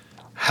 like,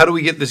 how do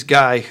we get this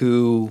guy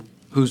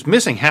who's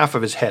missing half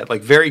of his head,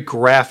 like very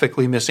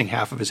graphically missing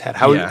half of his head?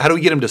 How do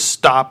we get him to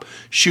stop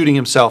shooting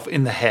himself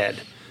in the head?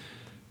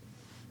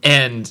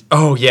 And,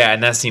 oh, yeah,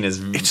 and that scene is...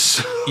 It's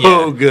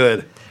so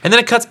good. And then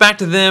it cuts back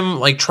to them,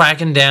 like,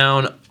 tracking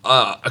down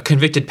a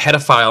convicted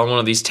pedophile in one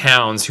of these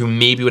towns who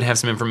maybe would have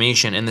some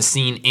information, and the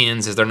scene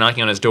ends as they're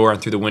knocking on his door,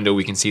 and through the window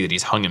we can see that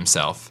he's hung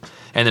himself.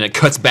 And then it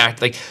cuts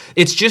back, like,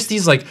 it's just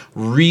these, like,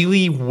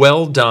 really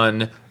well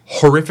done,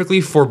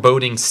 horrifically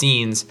foreboding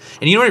scenes.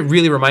 And you know what it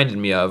really reminded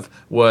me of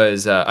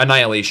was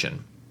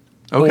Annihilation.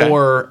 Okay.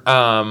 Or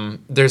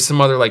there's some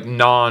other, like,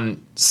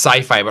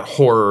 non-sci-fi but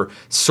horror,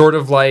 sort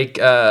of like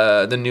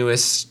the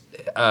newest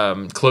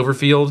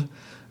Cloverfield.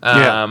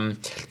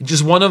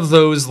 Just one of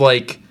those,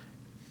 like,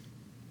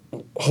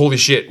 holy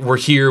shit, we're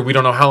here, we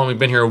don't know how long we've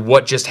been here,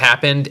 what just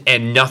happened,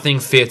 and nothing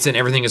fits, and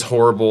everything is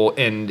horrible,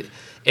 and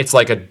it's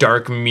like a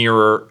dark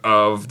mirror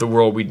of the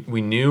world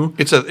we knew.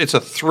 It's a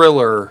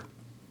thriller,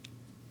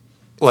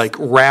 like,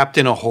 wrapped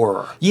in a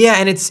horror. Yeah,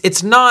 and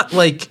it's not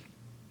like...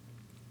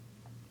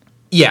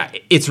 Yeah,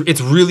 it's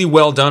really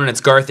well done, and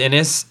it's Garth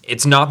Ennis.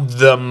 It's not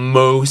the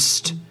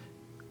most...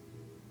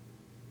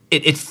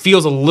 It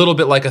feels a little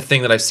bit like a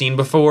thing that I've seen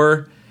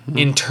before,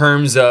 in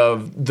terms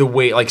of the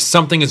way, like,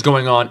 something is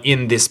going on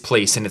in this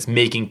place, and it's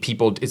making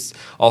people... It's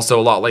also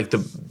a lot like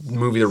the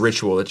movie The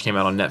Ritual that came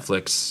out on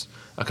Netflix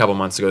a couple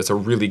months ago. It's a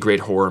really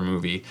great horror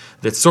movie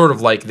that's sort of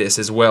like this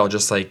as well,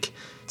 just like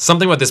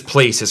something about this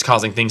place is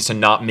causing things to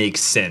not make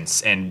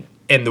sense, and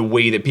the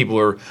way that people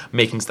are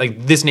making,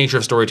 like, this nature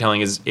of storytelling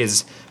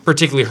is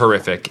particularly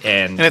horrific,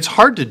 and it's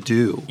hard to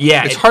do.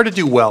 Yeah, it's hard to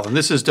do well, and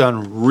this is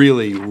done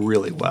really,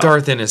 really well.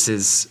 Garth Ennis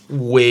is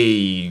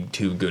way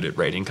too good at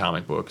writing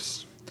comic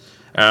books.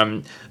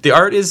 The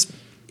art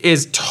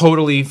is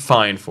totally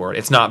fine for it.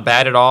 It's not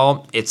bad at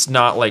all. It's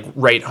not, like,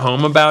 write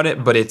home about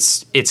it, but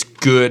it's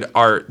good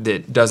art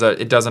that does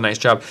a nice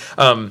job.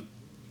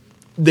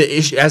 The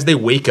issue, as they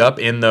wake up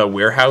in the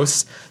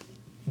warehouse,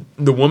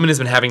 the woman has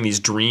been having these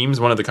dreams.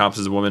 One of the cops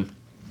is a woman.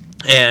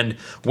 And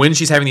when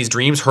she's having these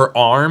dreams, her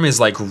arm is,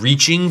 like,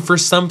 reaching for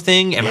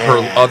something, and her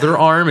other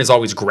arm is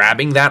always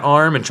grabbing that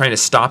arm and trying to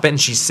stop it,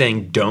 and she's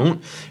saying,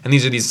 don't. And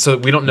these are these, so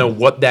we don't know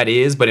what that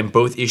is, but in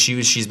both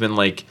issues, she's been,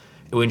 like,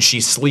 when she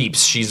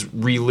sleeps, she's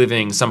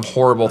reliving some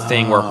horrible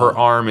thing where her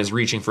arm is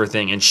reaching for a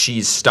thing, and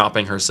she's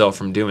stopping herself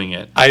from doing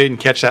it. I didn't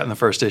catch that in the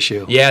first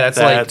issue. Yeah,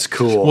 that's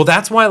cool. Well,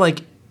 that's why,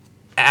 like,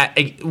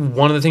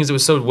 one of the things that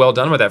was so well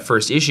done about that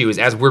first issue is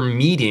as we're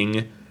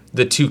meeting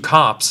the two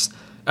cops,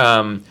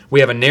 we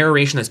have a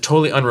narration that's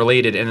totally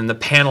unrelated, and then the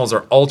panels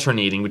are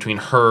alternating between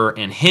her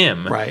and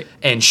him. Right.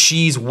 And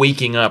she's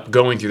waking up,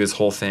 going through this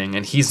whole thing,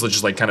 and he's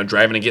just, like, kind of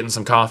driving and getting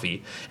some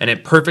coffee. And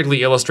it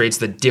perfectly illustrates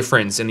the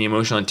difference in the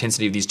emotional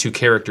intensity of these two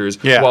characters,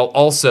 while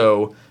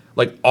also,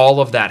 like, all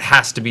of that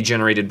has to be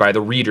generated by the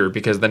reader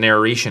because the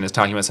narration is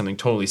talking about something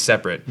totally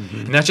separate.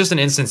 And that's just an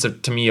instance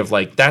to me of,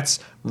 like, that's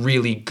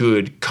really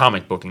good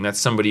comic booking. That's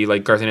somebody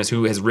like Garth Ennis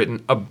who has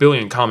written a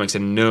billion comics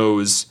and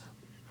knows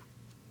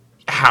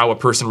how a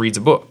person reads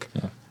a book.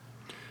 Yeah.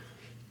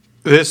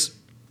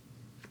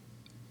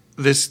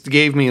 This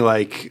gave me,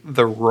 like,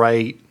 the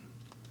right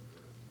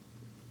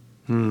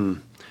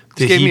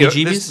The gave me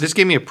heebie-jeebies? this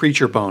gave me a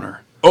preacher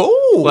boner.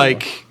 Oh,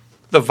 Like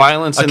the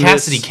violence a in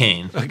Cassidy this,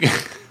 Kane.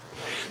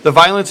 The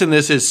violence in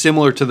this is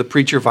similar to the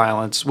Preacher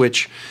violence,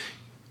 which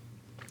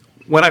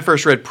when I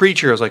first read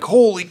Preacher, I was like,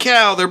 holy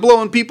cow, they're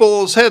blowing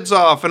people's heads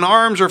off and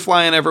arms are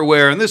flying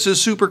everywhere, and this is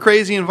super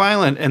crazy and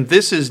violent. And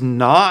this is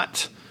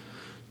not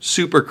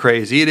super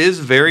crazy. It is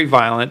very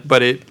violent,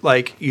 but it,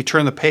 like, you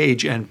turn the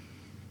page and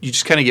you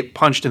just kind of get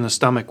punched in the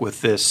stomach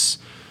with this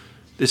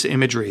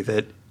imagery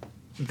that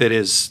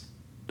is,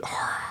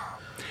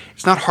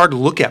 it's not hard to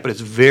look at, but it's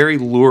very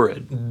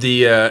lurid.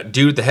 The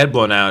dude with the head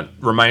blown out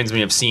reminds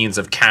me of scenes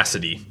of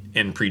Cassidy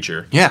in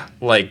Preacher. Yeah.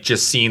 Like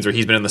just scenes where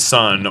he's been in the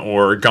sun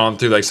or gone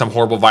through like some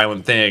horrible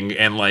violent thing,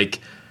 and like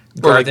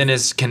Or, like- Garth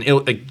Ennis can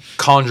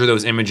conjure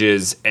those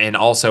images and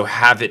also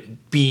have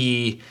it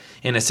be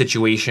in a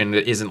situation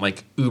that isn't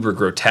like uber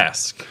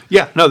grotesque.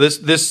 Yeah, no,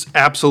 this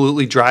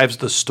absolutely drives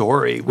the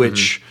story,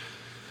 which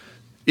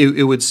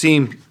it would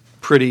seem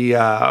pretty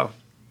kind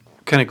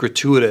of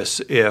gratuitous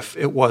if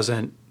it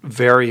wasn't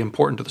very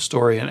important to the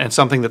story and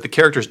something that the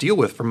characters deal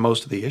with for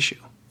most of the issue.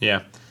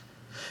 Yeah.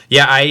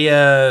 Yeah,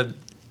 I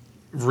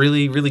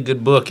really, really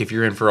good book if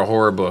you're in for a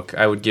horror book.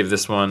 I would give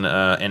this one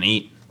an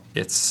 8.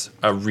 It's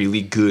a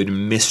really good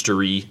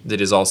mystery that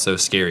is also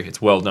scary.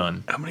 It's well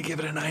done. I'm going to give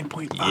it a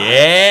 9.5.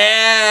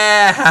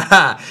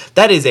 Yeah!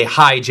 That is a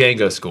high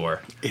Django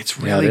score. It's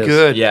Yeah, really it is.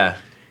 good. Yeah.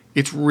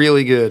 It's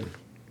really good.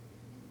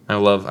 I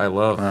love.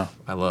 Wow.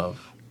 I love.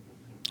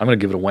 I'm gonna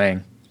give it a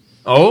wang.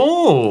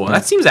 Oh,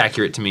 that seems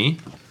accurate to me.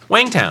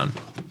 Wangtown.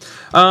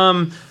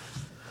 On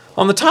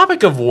the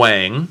topic of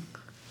Wang,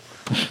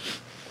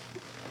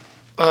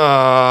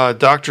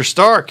 Dr.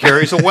 Starr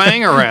carries a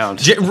wang around.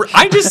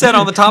 I just said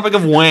on the topic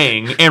of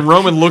Wang, and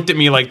Roman looked at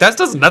me like that's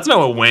not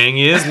what Wang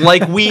is.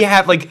 Like we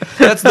have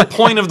that's the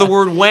point of the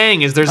word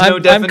Wang is there's no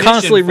I'm definition.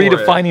 constantly for it.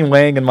 redefining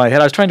wang in my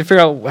head. I was trying to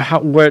figure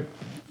out what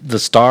the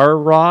star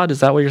rod, is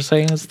that what you're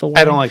saying is the wang?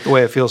 I don't like the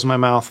way it feels in my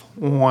mouth.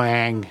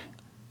 Wang.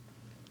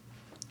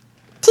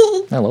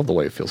 I love the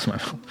way it feels in my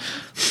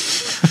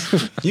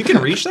mouth. You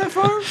can reach that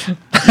far?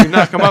 You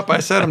knock them up, I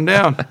set them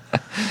down.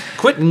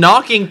 Quit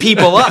knocking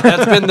people up.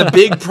 That's been the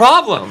big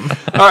problem.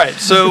 All right,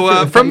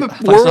 so from the I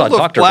saw a world of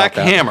doctor Black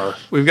about that. Hammer,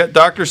 we've got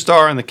Dr.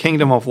 Starr and the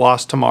Kingdom of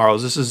Lost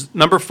Tomorrows. This is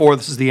number 4.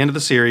 This is the end of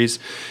the series.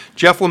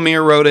 Jeff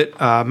Lemire wrote it.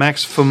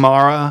 Max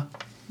Fumara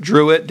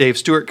drew it. Dave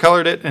Stewart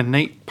colored it. And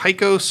Nate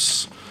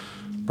Picos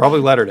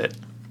probably lettered it.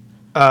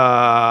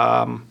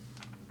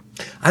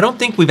 I don't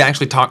think we've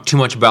actually talked too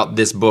much about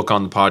this book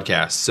on the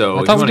podcast. So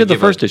I if thought you we wanna did the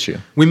give first issue.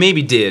 We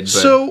maybe did. But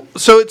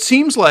So it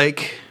seems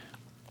like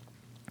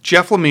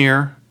Jeff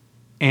Lemire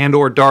and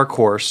or Dark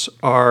Horse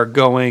are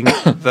going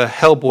the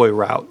Hellboy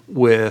route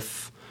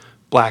with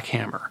Black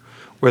Hammer,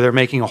 where they're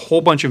making a whole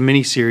bunch of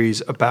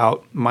miniseries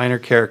about minor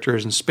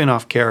characters and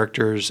spin-off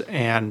characters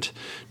and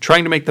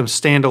trying to make them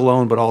stand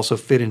alone but also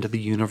fit into the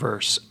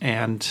universe.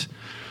 And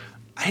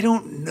I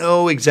don't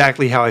know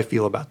exactly how I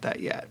feel about that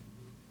yet.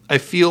 I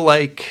feel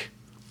like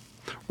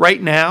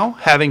right now,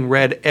 having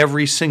read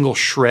every single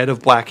shred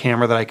of Black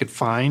Hammer that I could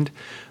find,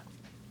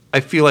 I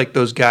feel like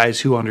those guys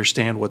who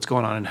understand what's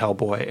going on in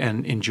Hellboy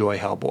and enjoy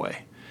Hellboy.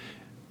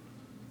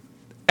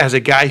 As a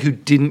guy who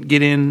didn't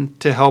get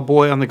into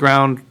Hellboy on the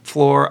ground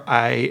floor,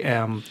 I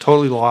am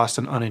totally lost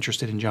and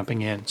uninterested in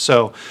jumping in.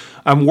 So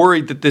I'm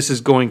worried that this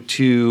is going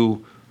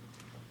to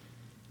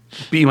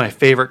be my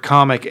favorite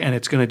comic and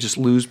it's going to just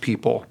lose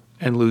people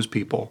and lose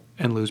people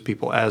and lose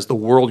people as the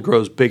world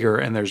grows bigger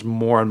and there's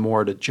more and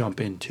more to jump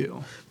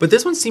into. But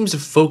this one seems to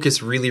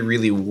focus really,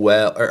 really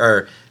well,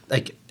 or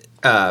like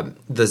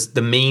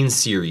the main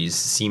series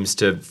seems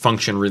to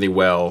function really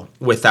well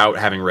without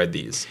having read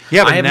these.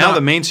 Yeah, I but have now not-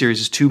 the main series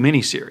is 2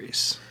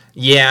 miniseries.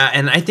 Yeah,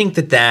 and I think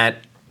that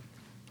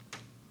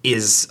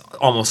is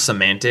almost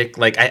semantic.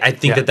 Like I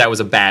think Yeah. that was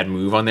a bad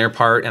move on their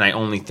part, and I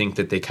only think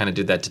that they kind of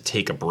did that to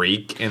take a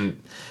break.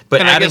 But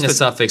And I adding guess a the-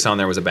 suffix on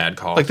there was a bad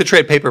call. Like the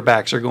trade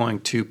paperbacks are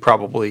going to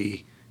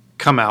probably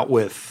come out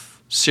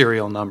with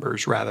serial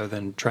numbers rather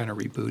than trying to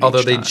reboot. Although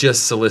each they time.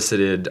 just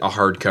solicited a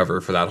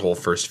hardcover for that whole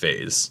first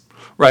phase.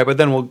 right, but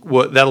then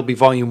that'll be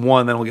volume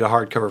 1. Then we'll get a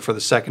hardcover for the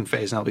second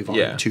phase, and that'll be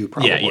volume Yeah, 2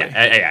 probably. Yeah,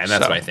 and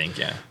that's So, what I think.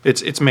 Yeah,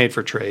 It's made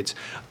for trades.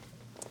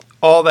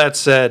 All that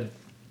said,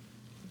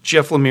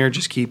 Jeff Lemire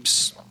just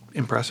keeps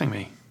impressing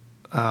me.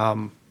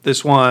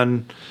 This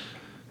one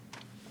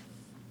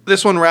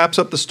wraps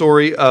up the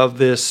story of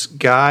this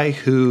guy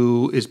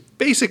who is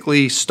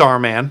basically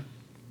Starman,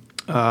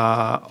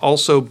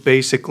 also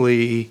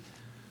basically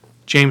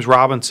James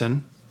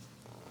Robinson,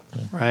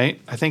 right?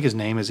 I think his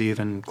name is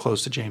even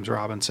close to James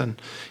Robinson.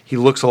 He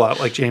looks a lot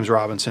like James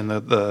Robinson,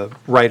 the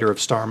writer of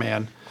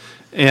Starman.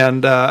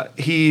 And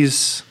he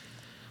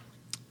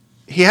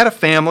had a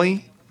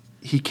family.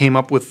 He came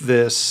up with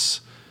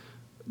this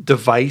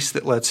device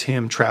that lets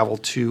him travel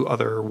to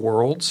other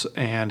worlds,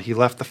 and he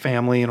left the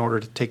family in order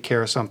to take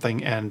care of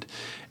something and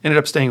ended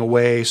up staying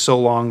away so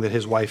long that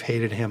his wife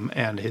hated him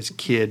and his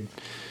kid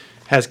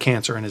has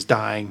cancer and is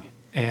dying.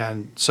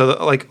 And so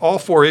like all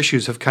 4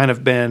 issues have kind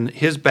of been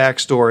his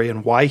backstory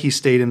and why he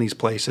stayed in these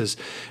places,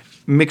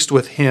 mixed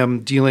with him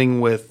dealing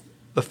with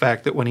the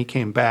fact that when he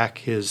came back,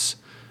 his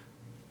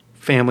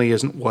family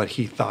isn't what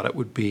he thought it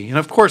would be. And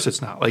of course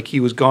it's not. Like, he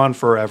was gone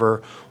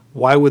forever.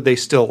 Why would they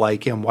still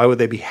like him? Why would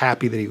they be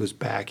happy that he was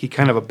back? He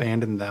kind of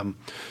abandoned them.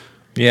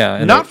 Yeah.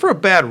 And Not for a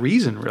bad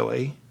reason,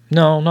 really.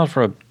 No, not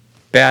for a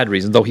bad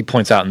reason. Though he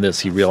points out in this,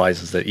 he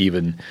realizes that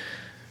even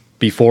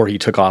before he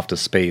took off to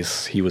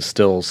space, he was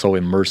still so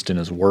immersed in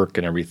his work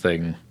and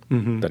everything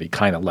that he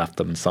kind of left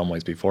them in some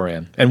ways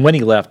beforehand. And when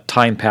he left,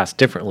 time passed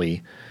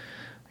differently.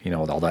 You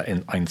know, with all that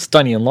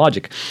Einsteinian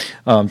logic,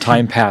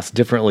 time passed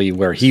differently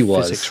where he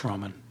was. Physics,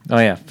 Roman. Oh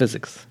yeah,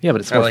 physics. Yeah,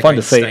 but it's I more like fun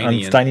to say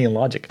Einsteinian. Einsteinian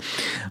logic.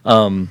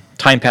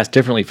 Time passed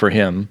differently for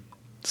him.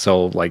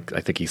 So, like,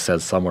 I think he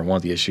says somewhere in one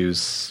of the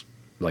issues,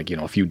 like, you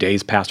know, a few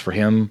days passed for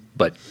him,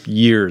 but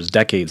years,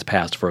 decades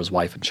passed for his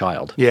wife and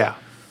child. Yeah.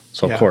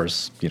 So, Yeah. of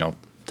course, you know,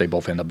 they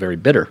both end up very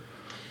bitter.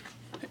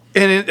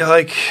 And it,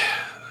 like,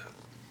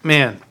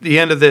 man, the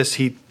end of this,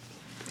 he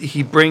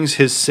brings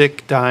his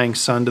sick, dying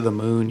son to the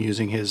moon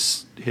using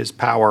his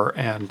power,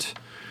 and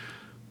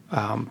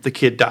the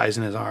kid dies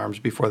in his arms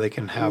before they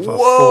can have a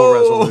full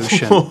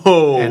resolution.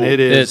 And it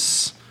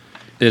is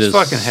It is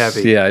fucking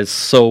heavy. Yeah, it's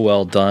so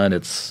well done.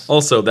 It's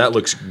Also, that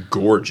looks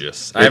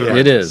gorgeous.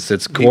 it is.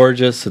 It's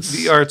gorgeous. It's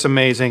the art's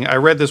amazing. I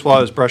read this while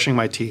I was brushing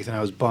my teeth, and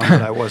I was bummed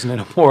that I wasn't in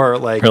a more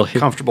like Really?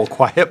 comfortable,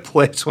 quiet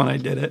place when I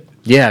did it.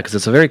 yeah, because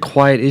it's a very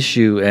quiet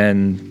issue,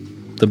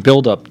 and the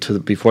build up to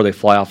before they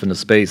fly off into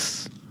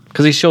space.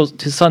 Because he shows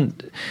his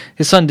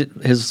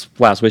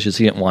last wishes,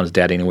 he didn't want his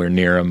dad anywhere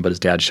near him, but his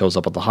dad shows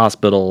up at the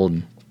hospital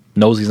and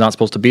knows he's not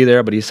supposed to be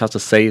there, but he just has to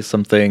say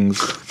some things,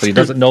 but he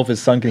doesn't know if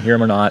his son can hear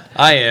him or not.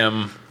 I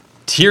am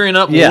tearing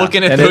up Yeah,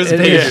 looking at and those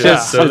pages. It's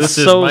just So it's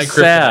this so is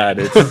my sad.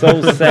 kryptonite. It's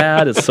so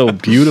sad. It's so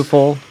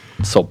beautiful.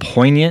 So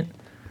poignant.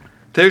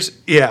 There's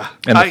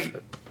And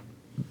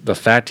the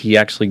fact he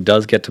actually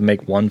does get to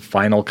make one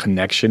final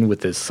connection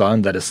with his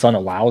son, that his son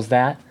allows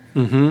that,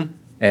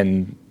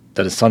 and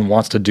that his son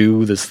wants to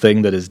do this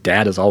thing that his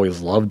dad has always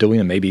loved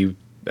doing, and maybe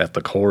at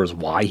the core is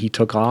why he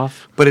took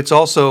off. But it's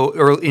also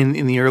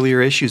in the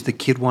earlier issues, the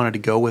kid wanted to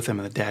go with him,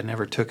 and the dad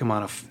never took him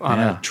on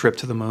Yeah. a trip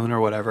to the moon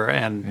or whatever.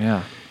 And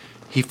Yeah.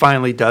 he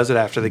finally does it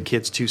after the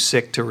kid's too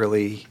sick to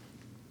really.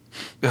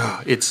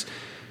 It's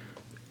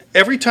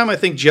every time I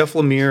think Jeff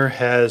Lemire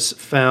has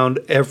found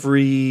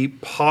every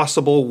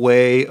possible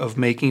way of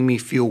making me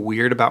feel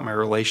weird about my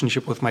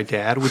relationship with my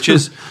dad, which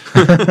is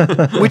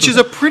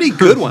a pretty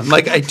good one.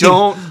 Like I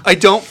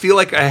don't feel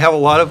like I have a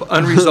lot of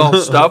unresolved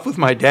stuff with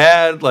my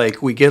dad.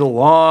 Like we get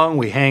along,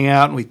 we hang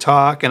out and we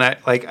talk, and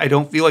I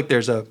don't feel like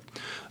there's a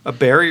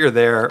barrier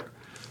there.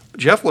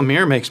 Jeff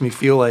Lemire makes me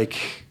feel like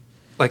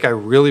I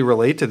really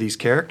relate to these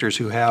characters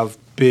who have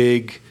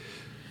big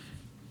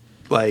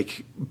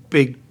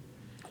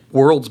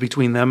worlds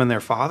between them and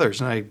their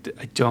fathers, and I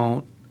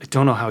don't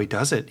know how he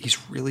does it. He's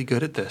really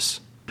good at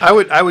this. I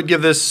would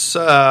give this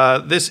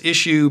this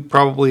issue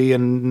probably a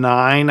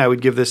 9. I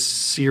would give this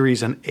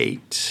series an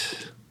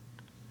 8,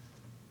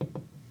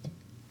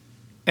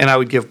 and I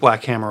would give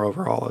Black Hammer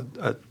overall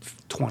a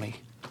 20.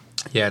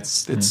 Yeah,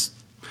 it's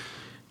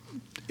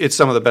It's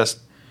some of the best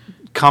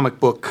comic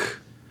book.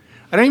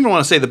 I don't even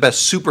want to say the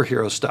best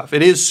superhero stuff.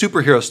 It is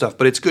superhero stuff,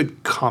 but it's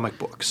good comic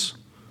books.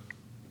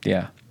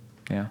 Yeah.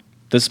 Yeah.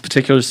 This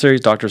particular series,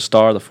 Dr.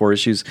 Star, the 4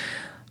 issues,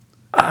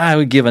 I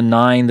would give a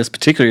 9. This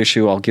particular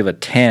issue, I'll give a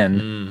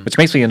 10, which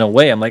makes me, in a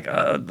way, I'm like,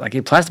 I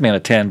gave Plastic Man a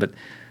 10, but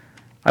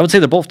I would say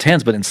they're both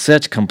 10s, but in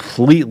such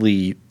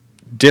completely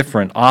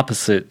different,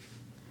 opposite.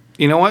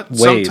 You know what?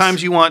 Ways.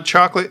 Sometimes you want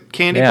chocolate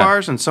candy Yeah.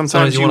 bars, and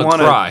sometimes you wanna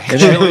want cry. a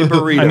chili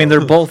burrito. I mean,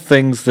 they're both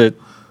things that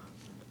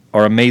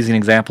are amazing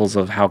examples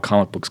of how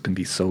comic books can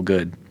be so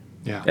good,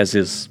 yeah. as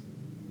is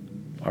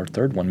our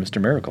third one,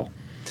 Mr. Miracle.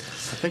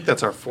 I think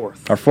that's our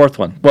 4th. Our 4th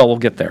one. Well, we'll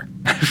get there.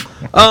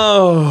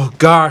 Oh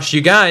gosh,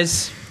 you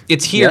guys,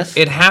 it's here. Yes?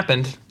 It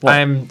happened. What?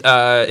 I'm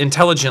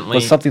intelligently.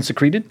 Was something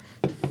secreted?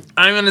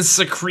 I'm gonna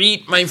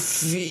secrete my.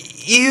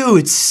 Ew!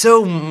 It's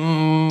so.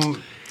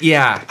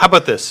 Yeah. How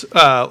about this?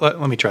 Let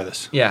me try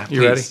this. Yeah. You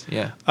please.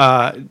 ready?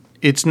 Yeah.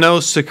 It's no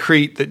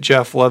secret that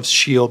Jeff loves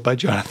S.H.I.E.L.D. by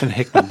Jonathan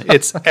Hickman.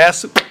 It's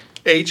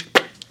S-H-I-L-D.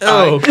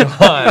 Oh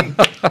God.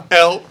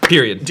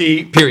 Period.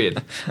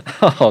 Period.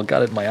 Oh,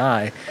 got it in my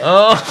eye.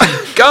 Oh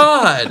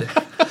God.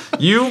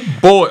 You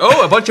boy.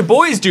 Oh, a bunch of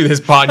boys do this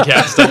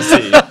podcast. I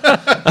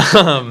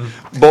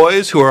see.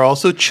 Boys who are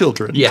also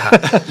children. Yeah.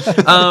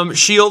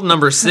 S.H.I.E.L.D.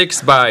 number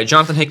 6 by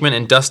Jonathan Hickman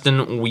and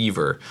Dustin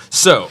Weaver.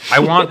 So I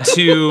want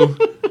to.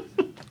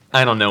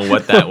 I don't know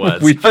what that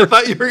was. I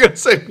thought you were going to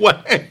say Wang.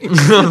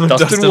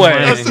 Dustin Wang.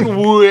 Dustin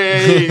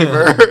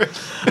Waver.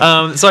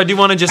 So I do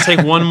want to just take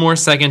one more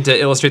second to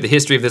illustrate the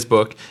history of this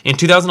book. In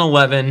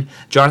 2011,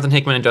 Jonathan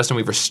Hickman and Dustin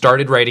Weaver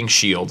started writing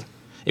S.H.I.E.L.D.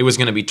 It was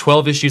going to be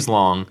 12 issues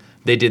long.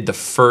 They did the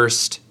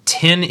first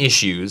 10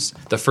 issues.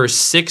 The first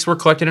 6 were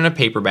collected in a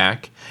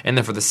paperback. And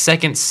then for the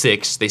second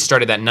 6, they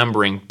started that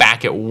numbering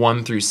back at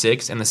 1 through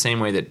 6 in the same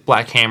way that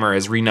Black Hammer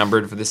is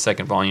renumbered for this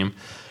second volume.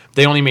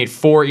 They only made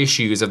 4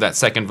 issues of that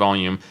second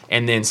volume,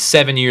 and then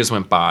 7 years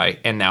went by,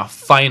 and now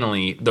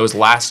finally those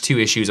last 2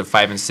 issues of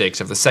 5 and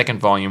 6 of the second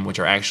volume, which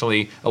are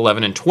actually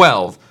 11 and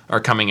 12, are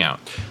coming out.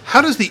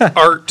 How does the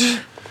art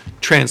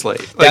translate?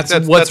 Like,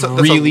 That's what's a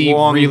really,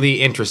 long-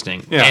 really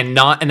interesting. Yeah. And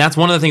that's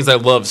one of the things I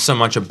love so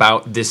much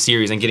about this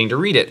series and getting to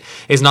read it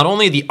is not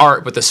only the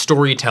art, but the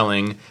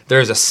storytelling.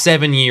 There's a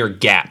 7-year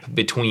gap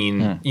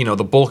between,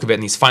 the bulk of it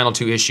and these final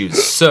 2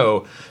 issues.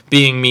 So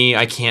being me,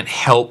 I can't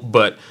help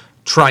but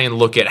try and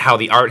look at how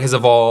the art has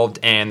evolved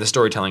and the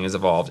storytelling has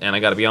evolved. And I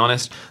got to be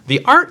honest,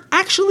 the art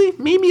actually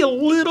maybe a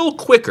little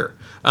quicker.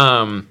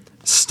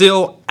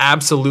 Still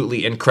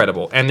absolutely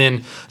incredible. And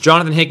then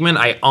Jonathan Hickman,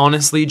 I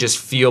honestly just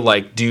feel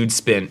like dude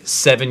spent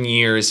 7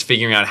 years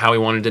figuring out how he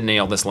wanted to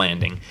nail this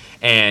landing.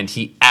 And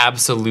he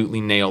absolutely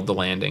nailed the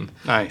landing.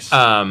 Nice.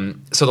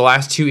 So the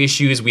last 2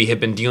 issues, we have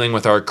been dealing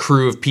with our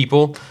crew of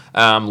people.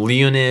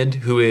 Leonid,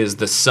 who is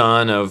the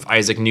son of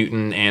Isaac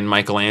Newton and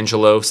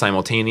Michelangelo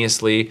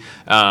simultaneously.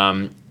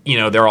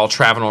 They're all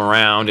traveling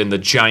around in the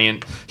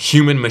giant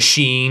human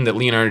machine that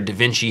Leonardo da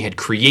Vinci had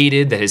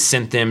created that has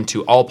sent them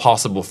to all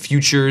possible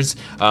futures,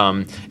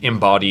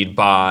 embodied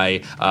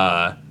by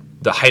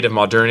the height of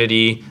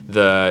modernity,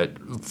 the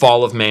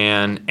fall of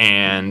man,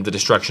 and the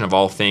destruction of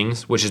all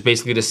things, which is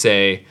basically to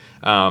say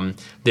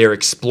they're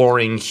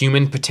exploring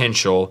human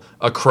potential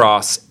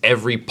across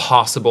every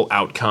possible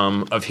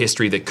outcome of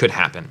history that could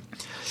happen.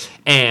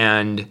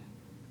 And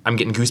I'm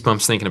getting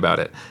goosebumps thinking about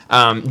it.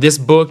 This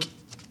book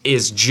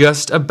is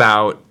just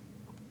about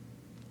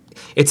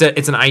it's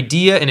an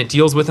idea, and it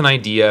deals with an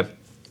idea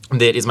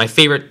that is my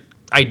favorite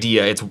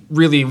idea. It's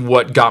really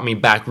what got me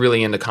back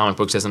really into comic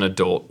books as an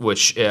adult,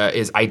 which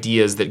is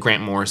ideas that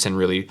Grant Morrison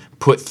really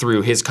put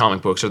through his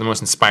comic books are the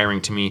most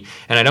inspiring to me,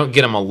 and I don't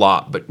get them a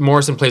lot, but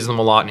Morrison plays with them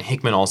a lot, and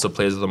Hickman also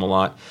plays with them a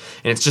lot,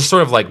 and it's just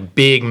sort of like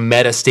big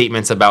meta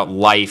statements about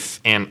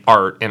life and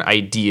art and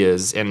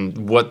ideas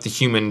and what the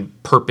human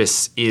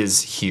purpose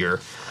is here.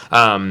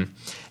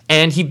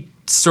 And he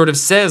sort of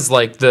says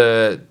like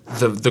the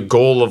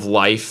goal of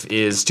life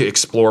is to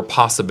explore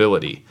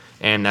possibility,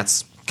 and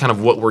that's kind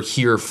of what we're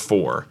here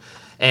for.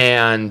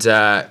 And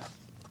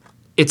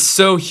it's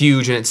so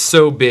huge and it's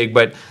so big,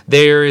 but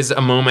there is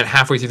a moment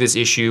halfway through this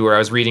issue where I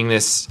was reading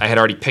this. I had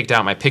already picked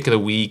out my pick of the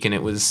week, and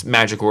it was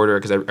Magic Order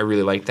because I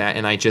really like that,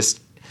 and I just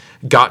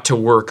got to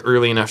work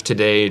early enough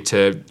today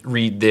to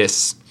read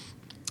this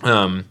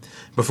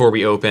before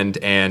we opened,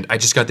 and I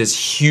just got this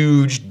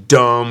huge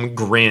dumb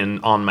grin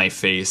on my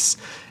face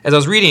as I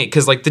was reading it,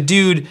 because like the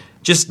dude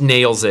just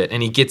nails it,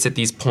 and he gets at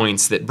these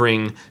points that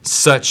bring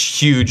such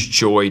huge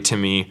joy to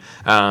me.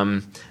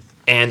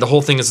 And the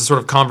whole thing is a sort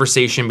of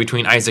conversation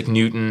between Isaac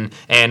Newton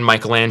and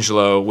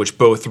Michelangelo, which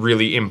both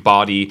really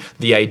embody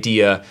the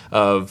idea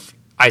of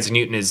Isaac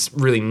Newton is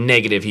really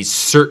negative. He's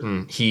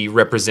certain he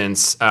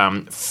represents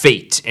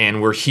fate,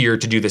 and we're here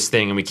to do this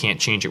thing, and we can't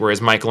change it.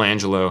 Whereas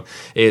Michelangelo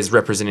is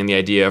representing the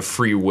idea of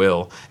free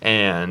will,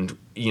 and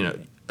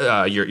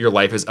your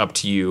life is up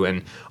to you.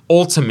 And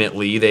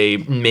ultimately, they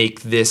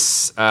make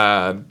this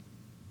time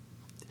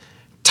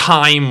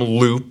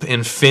loop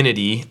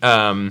infinity,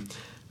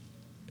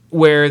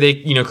 where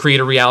they create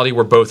a reality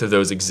where both of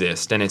those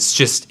exist, and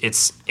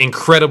it's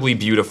incredibly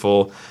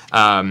beautiful,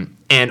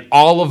 and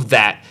all of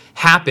that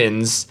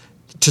happens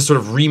to sort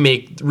of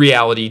remake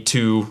reality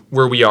to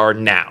where we are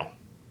now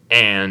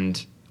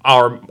and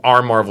our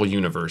Marvel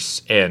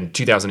universe in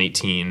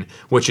 2018,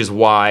 which is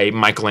why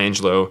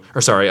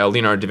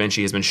Leonardo da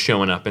Vinci has been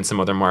showing up in some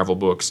other Marvel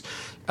books.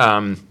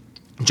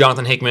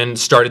 Jonathan Hickman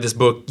started this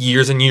book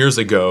years and years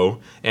ago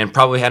and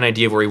probably had an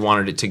idea of where he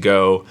wanted it to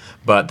go,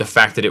 but the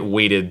fact that it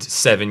waited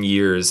 7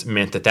 years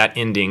meant that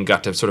ending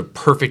got to sort of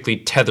perfectly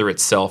tether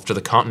itself to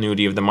the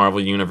continuity of the Marvel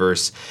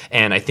Universe,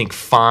 and I think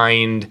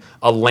find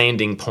a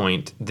landing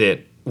point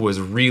that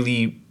was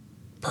really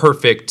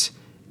perfect,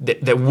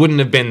 that wouldn't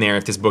have been there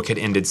if this book had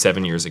ended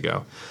 7 years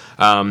ago.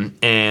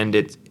 And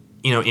it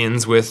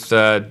ends with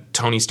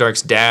Tony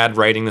Stark's dad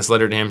writing this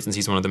letter to him, since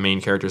he's one of the main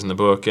characters in the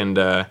book, and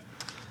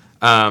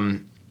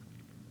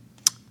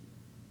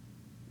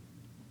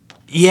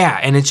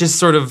and it's just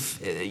sort of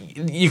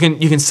you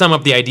can sum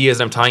up the ideas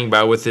I'm talking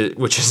about with it,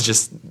 which is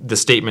just the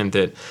statement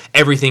that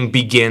everything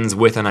begins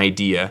with an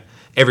idea,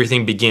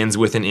 everything begins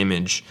with an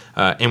image,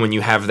 and when you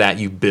have that,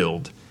 you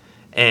build.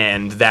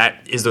 And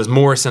that is those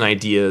Morrison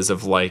ideas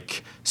of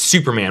like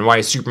Superman. Why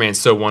is Superman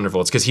so wonderful?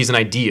 It's because he's an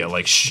idea.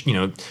 Like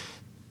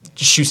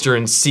Schuster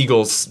and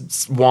Siegel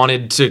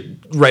wanted to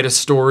write a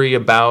story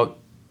about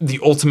the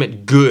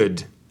ultimate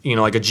good,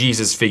 like a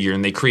Jesus figure,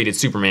 and they created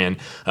Superman.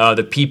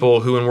 The people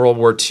who in World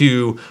War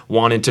II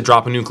wanted to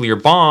drop a nuclear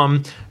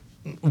bomb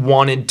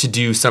wanted to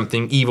do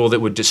something evil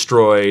that would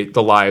destroy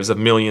the lives of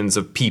millions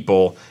of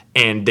people,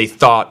 and they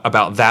thought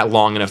about that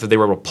long enough that they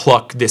were able to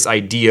pluck this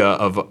idea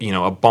of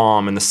a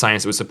bomb and the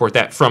science that would support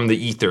that from the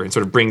ether and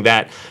sort of bring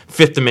that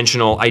fifth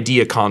dimensional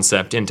idea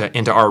concept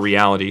into our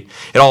reality.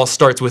 It all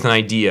starts with an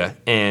idea,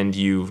 and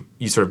you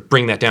sort of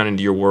bring that down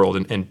into your world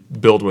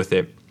and build with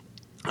it.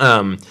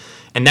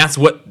 And that's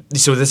what.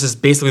 So this is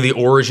basically the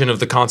origin of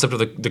the concept of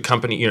the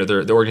company,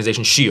 the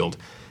organization Shield,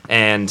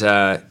 and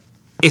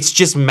it's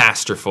just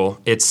masterful.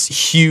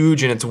 It's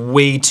huge, and it's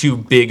way too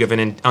big of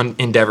an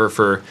endeavor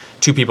for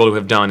two people to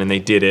have done, and they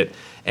did it.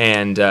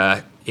 And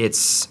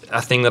it's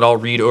a thing that I'll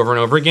read over and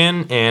over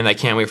again, and I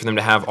can't wait for them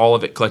to have all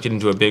of it collected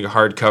into a big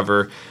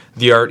hardcover.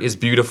 The art is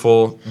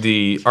beautiful.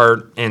 The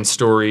art and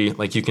story,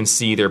 like you can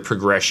see their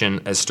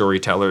progression as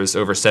storytellers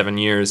over 7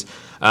 years.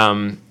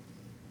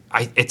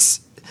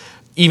 It's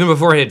even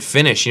before I had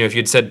finished. If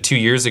you'd said 2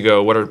 years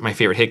ago, what are my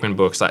favorite Hickman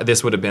books,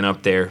 this would have been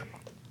up there.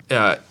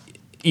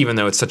 Even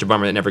though it's such a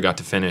bummer that it never got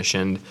to finish,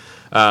 and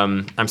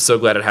I'm so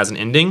glad it has an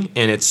ending,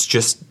 and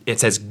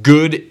it's as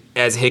good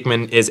as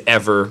Hickman is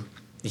ever.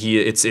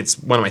 It's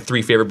one of my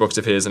 3 favorite books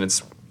of his, and it's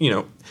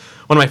one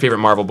of my favorite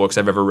Marvel books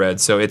I've ever read.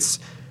 So it's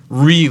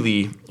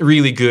really,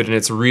 really good, and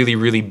it's really,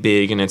 really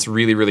big, and it's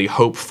really, really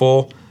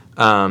hopeful.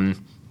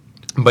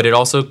 But it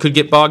also could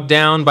get bogged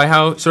down by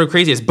how sort of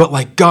crazy it is. But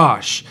like,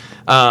 gosh.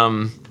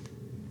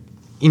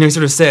 He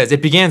sort of says,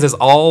 it begins as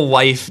all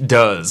life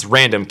does,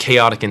 random,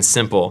 chaotic, and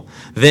simple.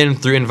 Then,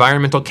 through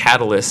environmental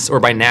catalysts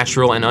or by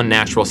natural and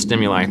unnatural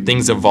stimuli,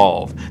 things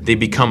evolve. They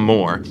become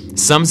more.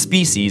 Some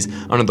species,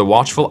 under the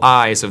watchful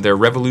eyes of their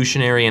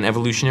revolutionary and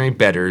evolutionary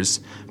betters,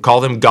 call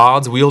them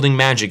gods wielding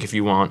magic if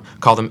you want,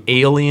 call them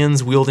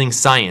aliens wielding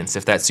science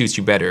if that suits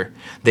you better.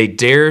 They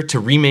dare to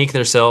remake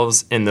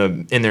themselves in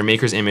their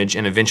maker's image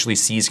and eventually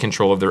seize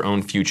control of their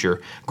own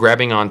future,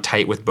 grabbing on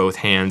tight with both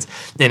hands.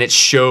 And it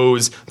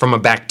shows from a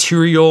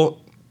bacterial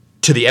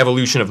to the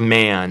evolution of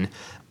man,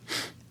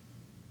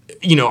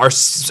 our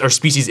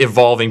species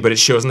evolving, but it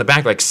shows in the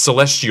back, like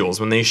Celestials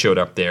when they showed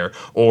up there,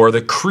 or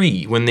the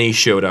Kree when they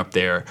showed up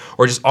there,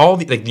 or just all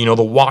the,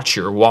 the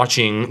Watcher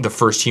watching the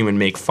first human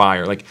make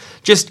fire. Like,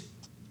 just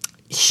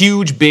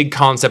huge, big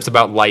concepts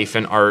about life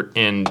and art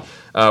and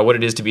what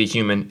it is to be a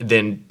human,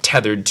 then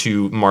tethered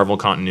to Marvel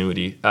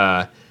continuity.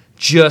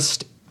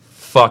 Just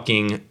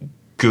fucking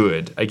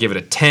good. I give it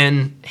a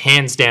 10,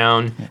 hands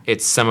down.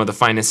 It's some of the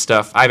finest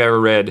stuff I've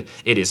ever read.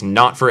 It is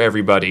not for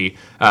everybody.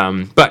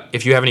 But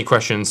if you have any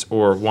questions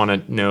or want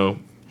to know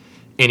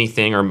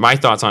anything or my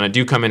thoughts on it,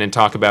 do come in and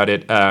talk about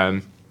it.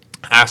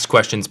 Ask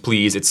questions,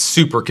 please. It's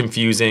super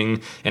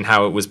confusing and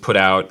how it was put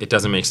out. It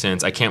doesn't make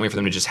sense. I can't wait for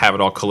them to just have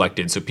it all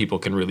collected so people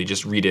can really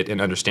just read it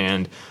and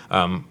understand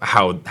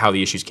how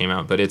the issues came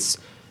out. But it's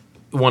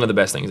one of the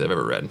best things I've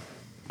ever read.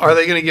 Are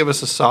they going to give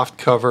us a soft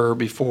cover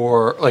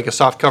before, like a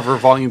soft cover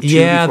volume 2?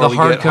 Yeah, the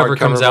hardcover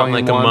comes out in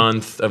like 1? a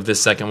month of this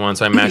second one,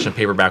 so I imagine a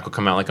paperback will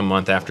come out like a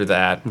month after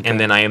that. Okay. And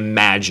then I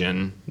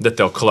imagine that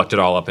they'll collect it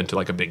all up into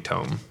like a big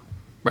tome,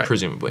 right.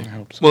 Presumably. I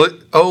hope so.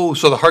 Well,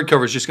 so the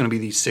hardcover is just going to be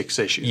these 6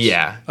 issues?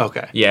 Yeah.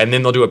 Okay. Yeah, and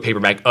then they'll do a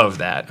paperback of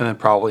that. And then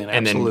probably an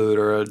Absolute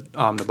or an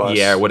Omnibus.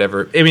 Yeah, or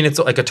whatever. I mean, it's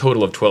like a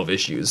total of 12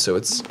 issues, so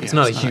it's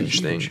not a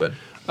huge thing, but...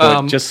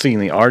 just seeing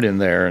the art in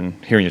there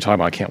and hearing you talk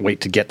about it, I can't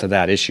wait to get to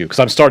that issue because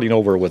I'm starting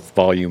over with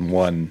volume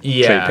 1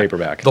 trade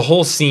paperback. The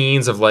whole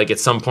scenes of like at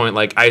some point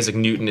like Isaac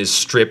Newton is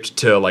stripped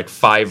to like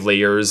 5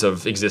 layers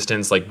of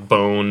existence, like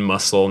bone,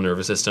 muscle,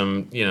 nervous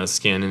system,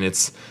 skin, and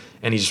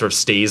he just sort of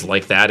stays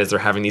like that as they're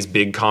having these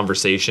big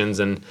conversations.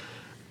 And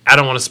I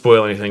don't want to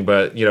spoil anything,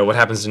 but what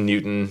happens to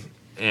Newton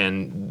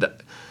and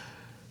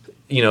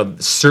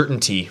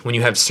certainty, when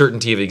you have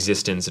certainty of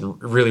existence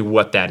and really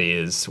what that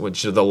is,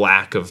 which is the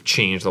lack of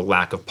change, the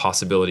lack of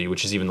possibility,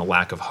 which is even the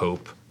lack of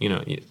hope.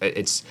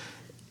 It's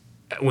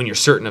when you're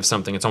certain of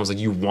something, it's almost like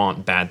you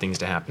want bad things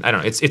to happen. I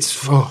don't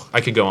know.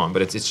 I could go on,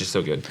 but it's just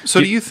so good. So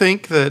do you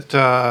think that,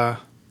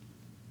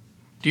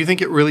 do you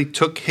think it really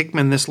took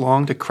Hickman this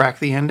long to crack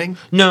the ending?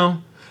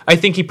 No. I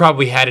think he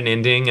probably had an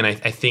ending, and I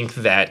think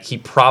that he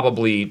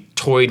probably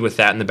toyed with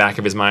that in the back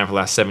of his mind for the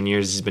last 7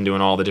 years. He's been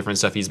doing all the different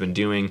stuff he's been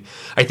doing.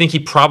 I think he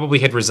probably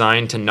had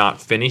resigned to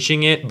not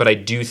finishing it, but I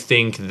do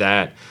think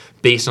that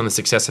based on the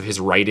success of his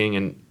writing,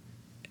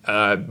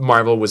 and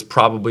Marvel was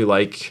probably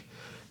like,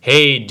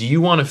 hey, do you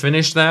want to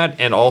finish that?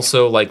 And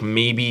also, like,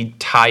 maybe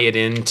tie it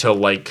into,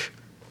 like,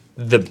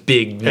 the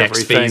big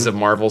next phase of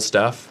Marvel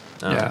stuff.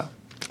 Yeah.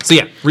 So,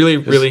 yeah, really,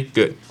 really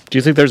good. Do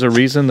you think there's a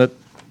reason that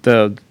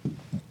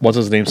what's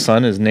his name's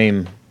son is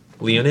named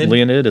Leonid?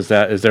 Leonid?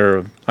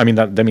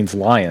 That means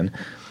lion,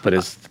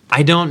 but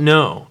I don't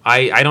know.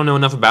 I don't know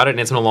enough about it, and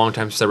it's been a long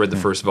time since I read the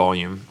first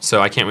volume,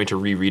 so I can't wait to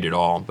reread it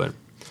all. But,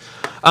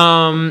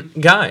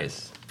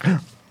 guys,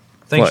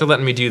 thanks for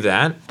letting me do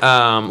that.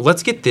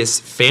 Let's get this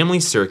family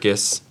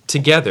circus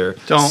together.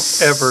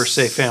 Don't ever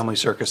say family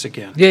circus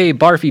again. Yay,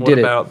 Barfy did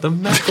it. What about the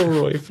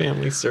McElroy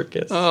family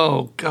circus?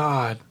 Oh,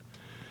 God.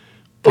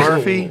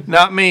 Barfy?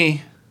 Not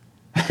me.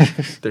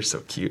 They're so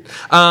cute.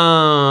 Who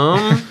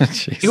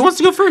wants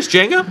to go first,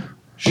 Jenga?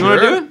 Sure. You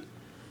want to do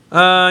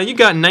it? You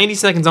got 90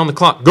 seconds on the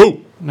clock.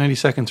 Go! 90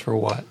 seconds for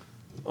what?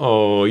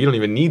 Oh, you don't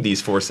even need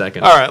these 4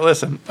 seconds. All right,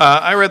 listen.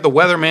 I read The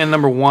Weatherman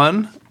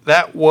 #1.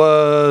 That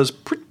was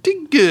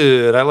pretty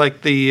good. I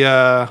like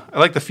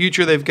the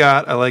future they've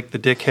got. I like the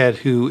dickhead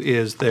who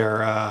is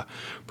their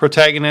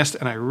protagonist,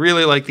 and I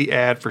really like the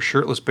ad for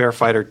shirtless bear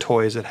fighter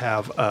toys that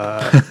have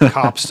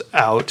cops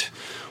out.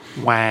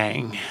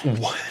 Wang.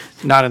 What?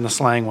 not in the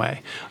slang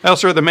way. I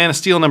also read The Man of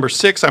Steel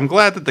 #6. I'm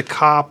glad that the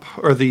cop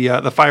or the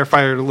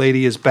firefighter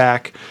lady is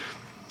back.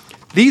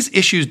 These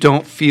issues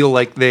don't feel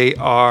like they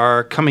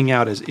are coming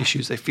out as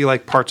issues. They feel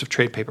like parts of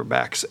trade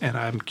paperbacks, and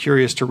I'm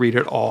curious to read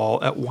it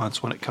all at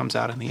once when it comes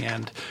out in the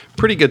end.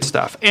 Pretty good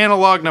stuff.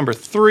 Analog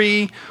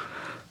 #3.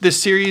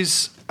 This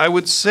series, I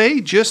would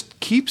say, just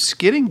keeps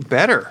getting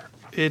better.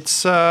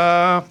 It's,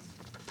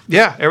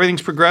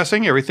 everything's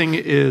progressing. Everything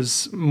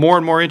is more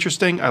and more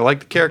interesting. I like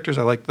the characters.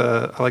 I like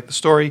the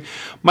story.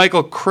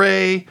 Michael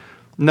Cray,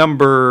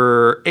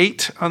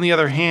 #8, on the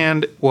other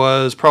hand,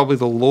 was probably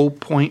the low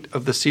point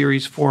of the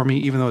series for me,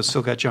 even though it's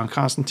still got John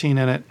Constantine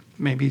in it.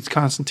 Maybe he's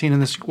Constantine in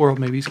this world.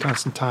 Maybe he's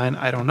Constantine.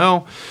 I don't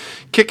know.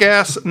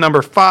 Kick-Ass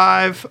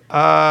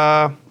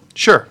 #5.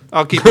 Sure,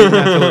 I'll keep reading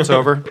that until it's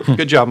over.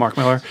 Good job, Mark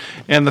Miller.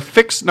 And The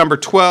Fix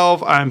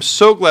 #12. I'm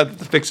so glad that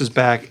The Fix is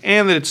back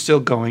and that it's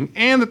still going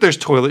and that there's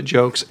toilet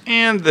jokes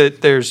and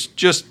that this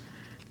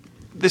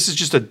is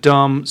just a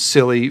dumb,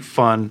 silly,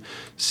 fun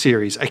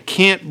series. I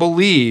can't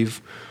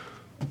believe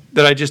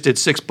that I just did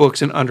 6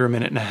 books in under a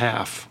minute and a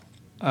half.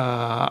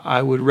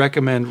 I would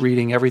recommend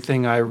reading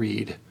everything I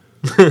read.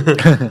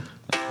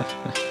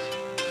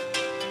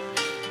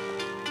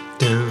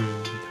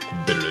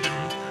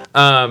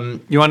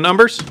 You want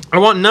numbers? I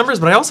want numbers,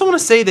 but I also want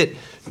to say that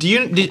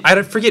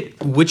I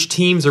forget which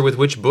teams are with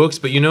which books,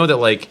 but you know that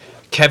like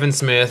Kevin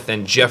Smith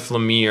and Jeff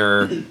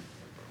Lemire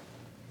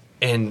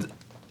and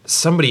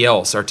somebody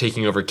else are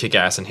taking over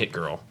Kick-Ass and Hit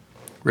Girl.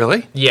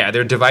 Really? Yeah,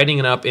 they're dividing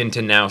it up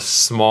into now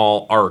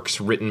small arcs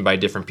written by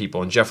different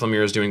people. And Jeff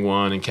Lemire is doing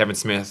one, and Kevin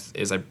Smith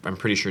is, I'm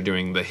pretty sure,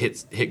 doing the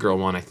Hit Girl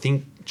one. I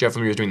think Jeff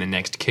Lemire is doing the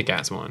next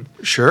Kick-Ass one.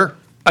 Sure.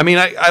 I mean,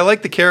 I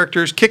like the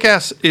characters.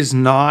 Kick-Ass is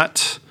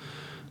not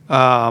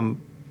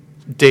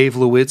Dave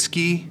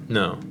Lewitsky.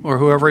 No. Or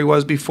whoever he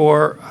was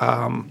before.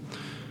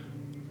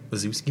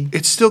 Wazowski?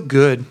 It's still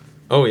good.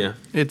 Oh, yeah.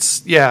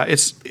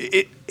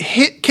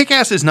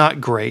 Kick-Ass is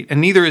not great,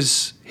 and neither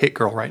is Hit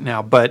Girl right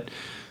now, but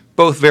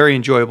both very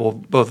enjoyable,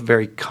 both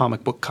very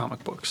comic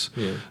books.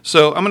 Yeah.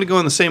 So I'm going to go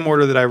in the same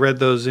order that I read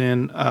those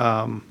in.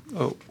 I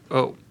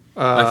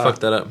fucked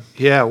that up.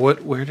 Yeah,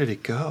 where did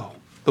it go?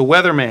 The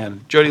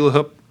Weatherman, Jody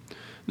LaHoop,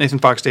 Nathan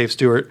Fox, Dave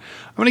Stewart.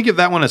 I'm going to give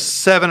that one a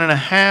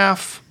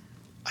 7.5.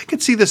 I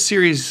could see this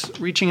series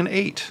reaching an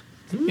 8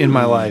 in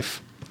my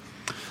life.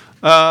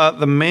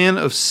 The Man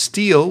of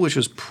Steel, which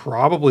was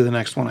probably the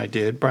next one I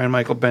did. Brian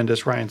Michael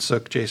Bendis, Ryan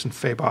Sook, Jason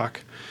Fabok.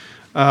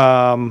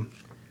 I'm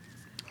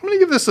going to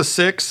give this a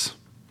 6.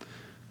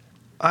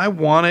 I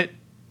want it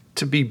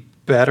to be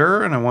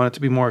better, and I want it to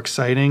be more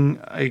exciting.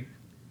 I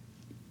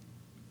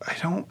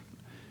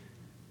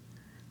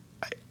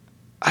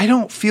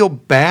don't feel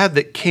bad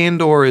that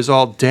Kandor is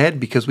all dead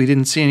because we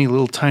didn't see any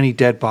little tiny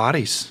dead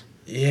bodies.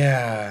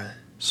 Yeah.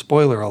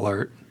 Spoiler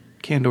alert.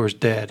 Kandor's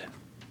dead.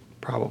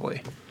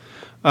 Probably.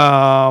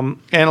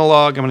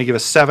 Analog, I'm going to give a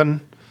 7.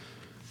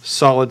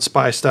 Solid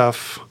spy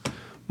stuff.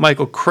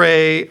 Michael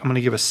Cray, I'm going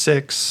to give a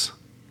 6.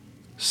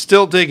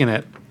 Still digging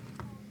it.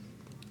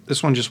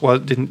 This one just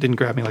didn't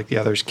grab me like the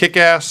others.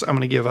 Kick-Ass, I'm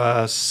going to give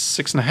a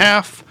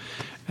 6.5.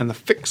 And The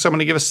Fix, I'm going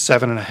to give a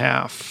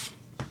 7.5.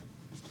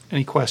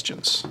 Any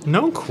questions?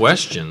 No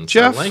questions.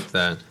 Jeff, I like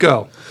that.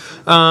 Go.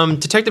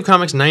 Detective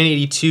Comics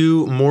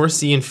 982,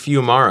 Morrissey and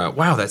Fiumara.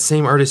 Wow, that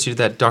same artist who did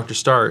that Dr.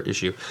 Star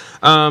issue.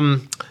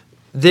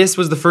 This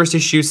was the first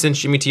issue since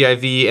Jimmy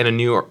TIV, and a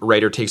new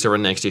writer takes over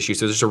next issue,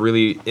 so it's just a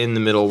really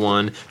in-the-middle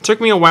one. It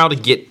took me a while to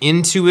get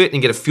into it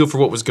and get a feel for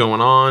what was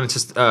going on. It's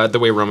just the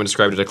way Roman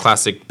described it, a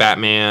classic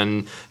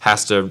Batman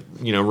has to,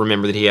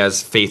 remember that he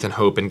has faith and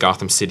hope in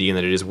Gotham City and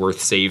that it is worth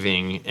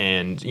saving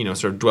and,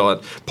 sort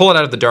of pull it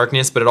out of the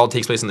darkness, but it all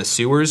takes place in the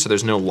sewers, so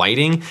there's no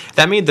lighting.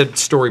 That made the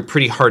story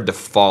pretty hard to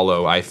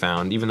follow, I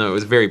found, even though it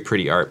was very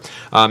pretty art.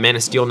 Man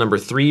of Steel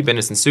 #3,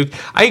 Bendis and Sook.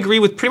 I agree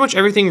with pretty much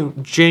everything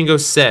Django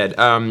said.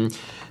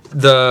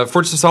 The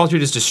Fortress of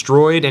Solitude is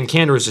destroyed and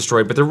Kandor is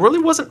destroyed, but there really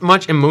wasn't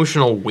much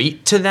emotional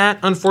weight to that,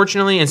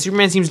 unfortunately, and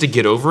Superman seems to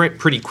get over it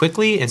pretty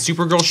quickly, and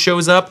Supergirl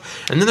shows up,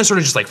 and then they're sort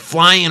of just like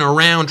flying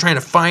around trying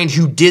to find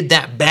who did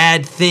that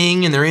bad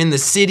thing, and they're in the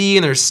city,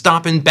 and they're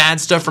stopping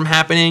bad stuff from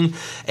happening,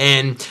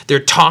 and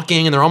they're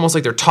talking, and they're almost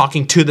like they're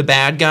talking to the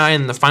bad guy,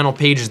 and the final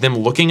page is them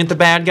looking at the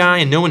bad guy,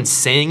 and no one's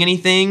saying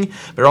anything,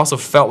 but it also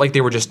felt like they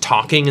were just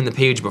talking in the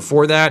page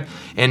before that,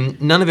 and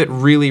none of it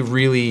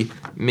really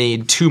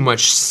made too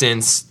much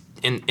sense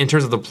in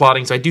terms of the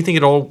plotting. So I do think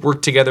it all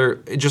worked together,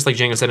 just like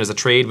Django said, as a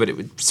trade, but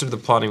sort of the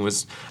plotting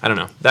was, I don't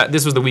know.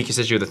 This was the weakest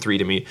issue of the 3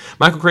 to me.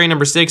 Michael Cray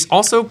 #6,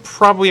 also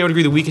probably I would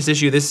agree the weakest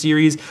issue of this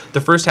series.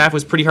 The first half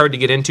was pretty hard to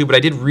get into, but I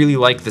did really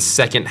like the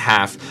second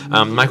half.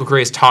 Michael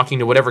Cray is talking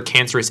to whatever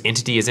cancerous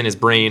entity is in his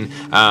brain,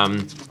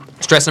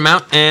 stressing him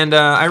out, and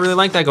I really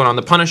like that going on.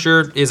 The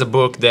Punisher is a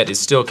book that is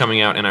still coming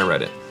out, and I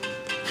read it.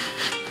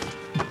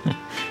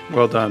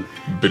 Well done.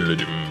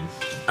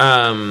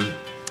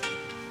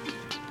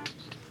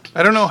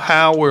 I don't know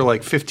how we're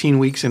like 15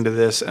 weeks into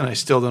this, and I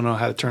still don't know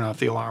how to turn off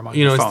the alarm on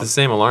your phone. It's the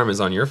same alarm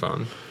as on your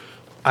phone.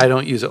 I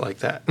don't use it like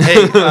that.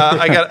 Hey,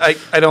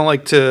 I don't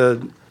like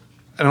to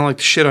I don't like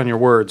to shit on your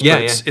words, Yeah,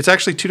 but it's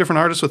actually two different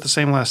artists with the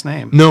same last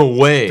name. No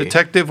way.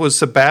 Detective was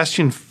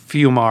Sebastian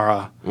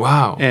Fiumara,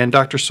 Wow. and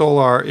Dr.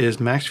 Solar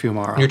is Max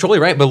Fiumara. You're totally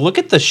right, but look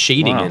at the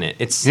shading Wow. in it.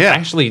 It's Yeah.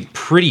 actually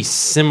pretty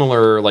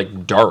similar,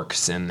 like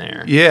darks in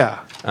there. Yeah.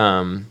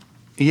 Um,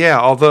 Yeah,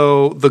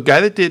 although the guy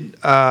that did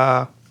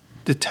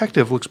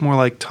Detective looks more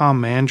like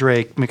Tom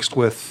Mandrake mixed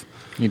with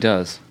He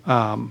does.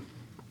 the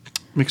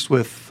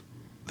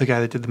guy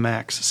that did the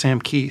Max,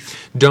 Sam Keith.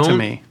 to don't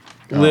me.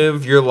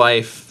 live your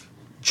life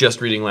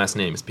just reading last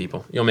names,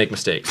 people. You'll make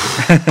mistakes.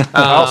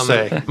 I'll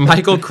say.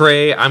 Michael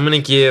Cray, I'm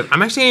actually gonna give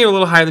it a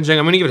little higher than Django.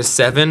 I'm gonna give it a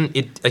 7.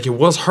 It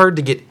was hard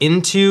to get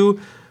into,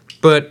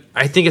 but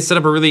I think it set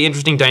up a really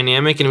interesting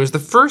dynamic, and it was the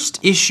first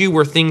issue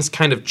where things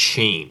kind of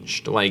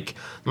changed. Like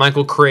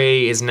Michael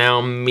Cray is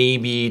now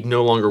maybe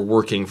no longer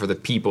working for the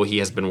people he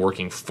has been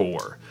working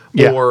for,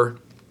 Yeah. or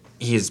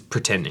he is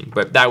pretending.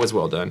 But that was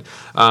well done.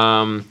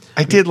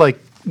 I did like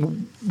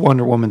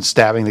Wonder Woman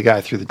stabbing the guy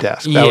through the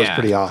desk. That was Yeah.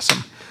 pretty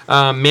awesome.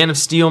 Man of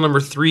Steel number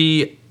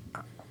 3,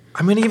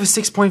 I'm gonna give a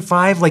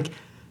 6.5. Like,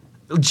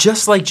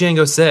 just like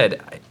Django said,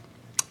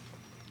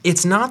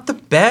 it's not the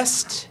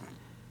best,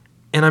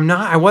 and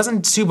I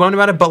wasn't too bummed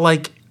about it, but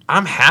like,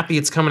 I'm happy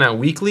it's coming out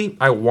weekly.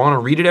 I want to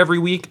read it every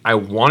week. I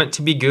want it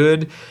to be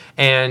good,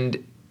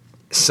 and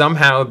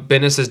somehow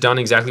Bendis has done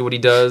exactly what he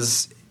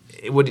does,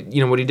 what he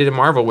did in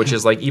Marvel, which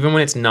is like, even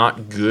when it's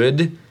not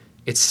good,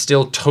 it's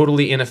still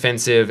totally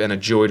inoffensive and a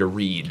joy to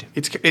read.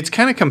 It's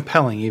kind of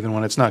compelling even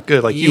when it's not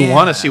good. Like you Yeah.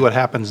 want to see what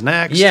happens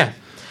next. Yeah.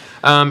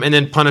 And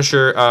then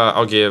Punisher,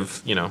 I'll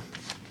give,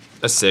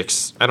 a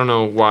 6. I don't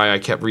know why I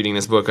kept reading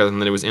this book other than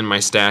that it was in my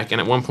stack.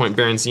 And at one point,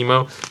 Baron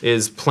Zemo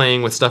is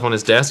playing with stuff on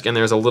his desk, and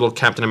there's a little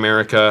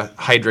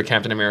Hydra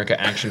Captain America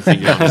action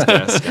figure on his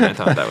desk. And I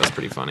thought that was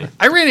pretty funny.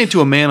 I ran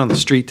into a man on the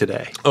street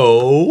today.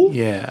 Oh?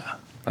 Yeah.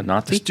 A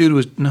Nazi? This dude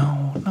was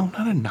not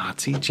a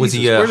Nazi. Jesus, Was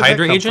he where a did that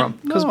Hydra come agent? from?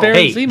 Because No. Baron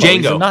Hey, Zemo, Django.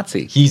 he's a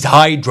Nazi. He's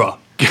Hydra.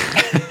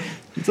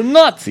 He's a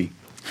Nazi.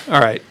 All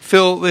right,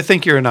 Phil. They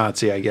think you're a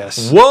Nazi, I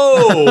guess.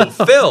 Whoa,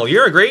 Phil,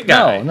 you're a great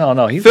guy.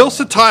 No. He's Phil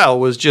Satile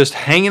was just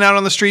hanging out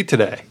on the street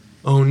today.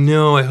 Oh,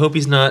 no, I hope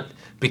he's not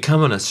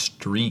becoming a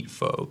street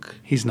folk.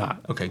 He's not.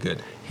 Okay,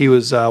 good. He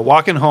was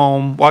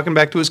walking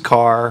back to his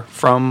car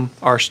from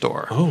our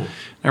store. Oh.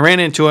 I ran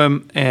into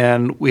him,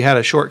 and we had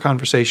a short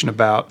conversation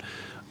about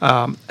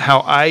how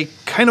I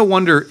kind of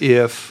wonder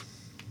if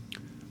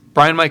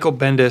Brian Michael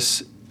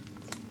Bendis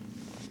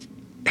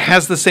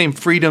has the same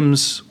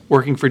freedoms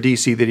working for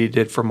DC that he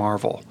did for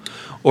Marvel,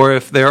 or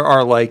if there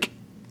are like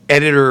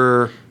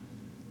editor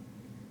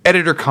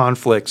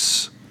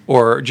conflicts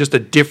or just a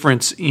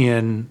difference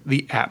in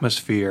the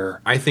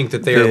atmosphere. I think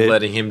that they are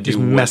letting him is do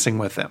messing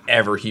with him.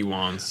 whatever he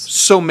wants.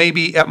 So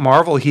maybe at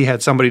Marvel he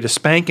had somebody to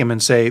spank him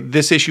and say,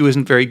 "This issue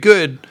isn't very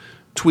good.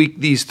 Tweak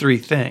these 3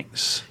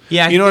 things."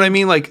 Yeah, you know what I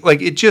mean? Like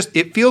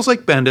it feels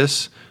like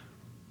Bendis,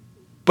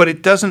 but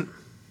it doesn't.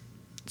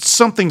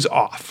 Something's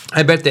off.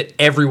 I bet that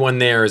everyone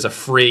there is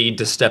afraid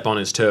to step on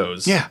his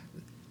toes. Yeah.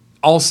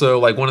 Also,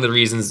 like one of the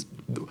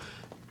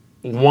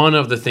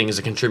things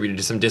that contributed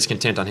to some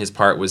discontent on his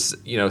part was,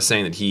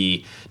 saying that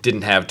he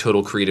didn't have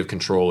total creative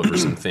control over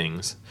some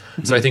things.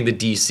 So I think the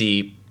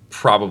DC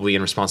probably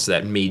in response to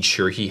that made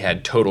sure he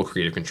had total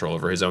creative control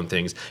over his own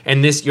things.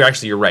 And this,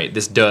 you're right.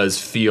 This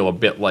does feel a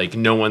bit like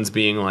no one's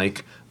being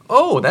like,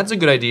 "Oh, that's a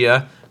good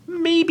idea.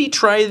 Maybe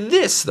try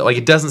this." Like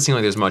it doesn't seem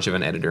like there's much of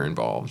an editor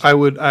involved. I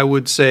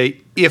would say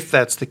if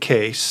that's the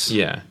case,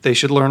 Yeah. they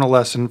should learn a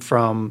lesson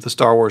from the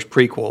Star Wars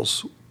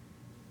prequels,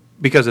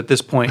 because at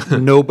this point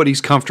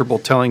nobody's comfortable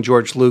telling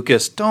George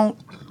Lucas, "Don't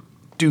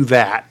do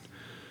that.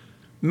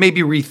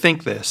 Maybe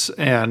rethink this."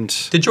 And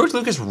Did George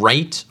Lucas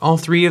write all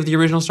 3 of the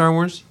original Star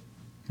Wars?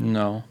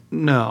 No.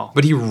 no,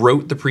 But he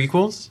wrote the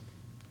prequels?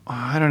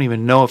 I don't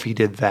even know if he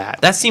did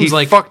that. That seems he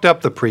like fucked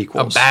up the A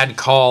prequels. bad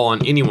call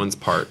on anyone's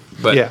part.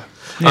 But Yeah.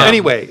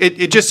 Anyway,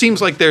 it just seems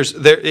like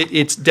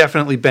it's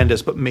definitely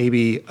Bendis, but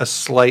maybe a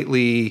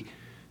slightly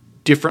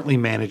differently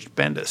managed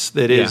Bendis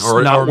that is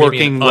or not maybe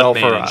working an well for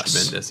unmanaged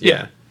us. Bendis,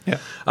 yeah. Yeah.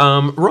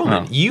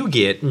 Roman, you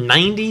get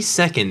 90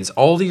 seconds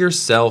all to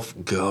yourself.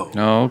 Go.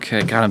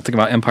 Okay, God, I'm thinking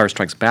about Empire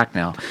Strikes Back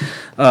now.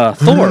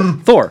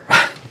 Thor.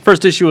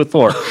 First issue of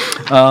Thor.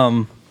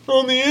 On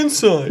the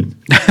inside.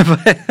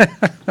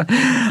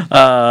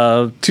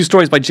 2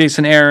 stories by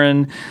Jason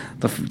Aaron.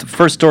 The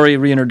first story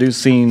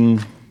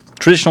reintroducing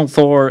traditional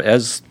Thor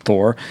as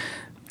Thor.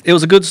 It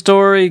was a good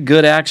story,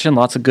 good action,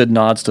 lots of good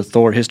nods to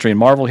Thor history and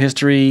Marvel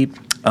history.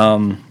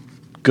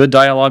 Good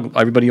dialogue.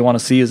 Everybody you want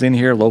to see is in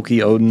here.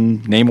 Loki, Odin,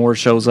 Namor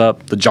shows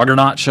up. The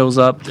Juggernaut shows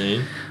up.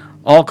 Dang.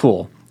 All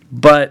cool.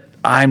 But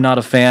I'm not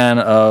a fan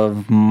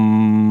of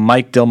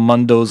Mike Del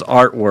Mundo's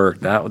artwork.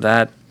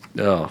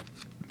 Oh,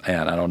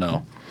 man, I don't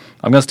know.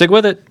 I'm going to stick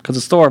with it because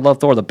it's Thor. I love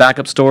Thor. The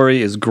backup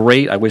story is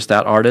great. I wish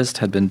that artist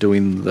had been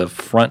doing the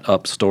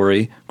front-up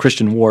story,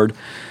 Christian Ward,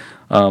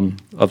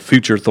 of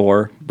future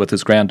Thor with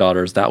his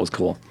granddaughters. That was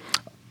cool.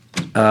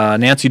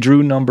 Nancy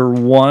Drew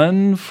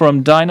 #1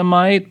 from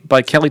Dynamite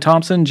by Kelly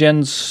Thompson,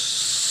 Jen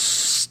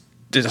Stange,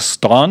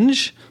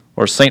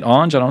 or St.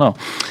 Ange, I don't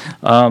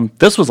know.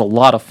 This was a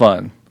lot of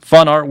fun.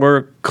 Fun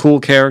artwork, cool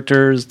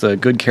characters, the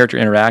good character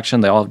interaction.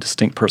 They all have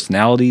distinct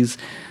personalities.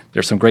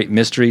 There's some great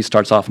mystery.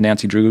 Starts off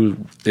Nancy Drew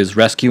is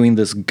rescuing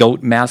this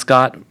goat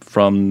mascot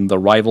from the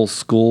rival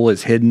school,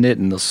 is hidden it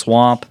in the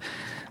swamp.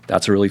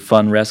 That's a really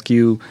fun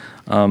rescue.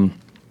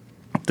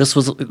 This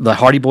was the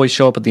Hardy Boys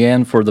show up at the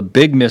end for the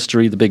big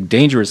mystery, the big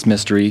dangerous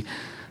mystery.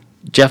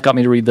 Jeff got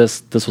me to read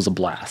this. This was a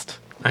blast.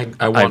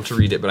 I want to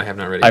read it, but I have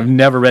not read it. I've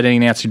never read any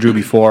Nancy Drew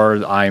before.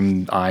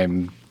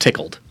 I'm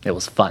tickled. It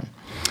was fun.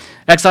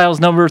 Exiles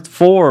number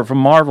 4 from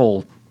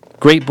Marvel.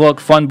 Great book,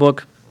 fun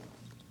book.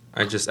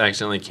 I just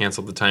accidentally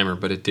canceled the timer,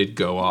 but it did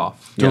go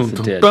off. Yes,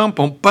 it did. Can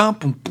Can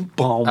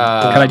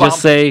I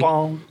just say,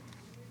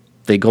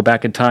 they go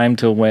back in time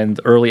to when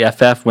the early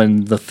FF,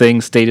 when the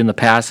Thing stayed in the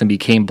past and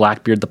became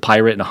Blackbeard the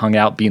pirate and hung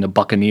out being a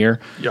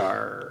buccaneer.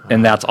 Yar.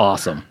 And that's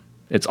awesome.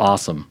 It's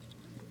awesome.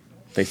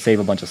 They save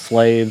a bunch of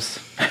slaves.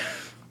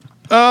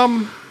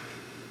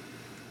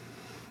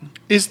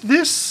 Is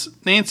this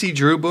Nancy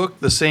Drew book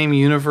the same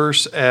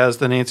universe as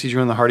the Nancy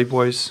Drew and the Hardy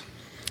Boys?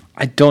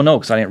 I don't know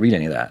because I didn't read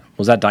any of that.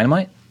 Was that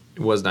Dynamite?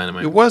 It was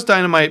Dynamite. It was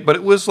Dynamite, but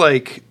it was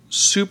like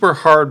super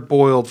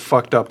hard-boiled,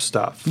 fucked up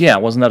stuff. Yeah,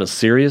 wasn't that a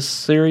serious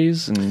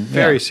series? And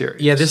Very serious.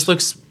 Yeah, this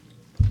looks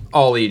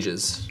all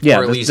ages. Yeah,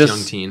 or at least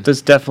young teen.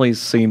 This definitely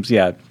seems,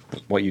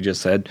 what you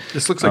just said.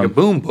 This looks like a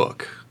Boom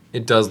book.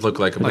 It does look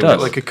like a book.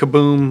 does. Like a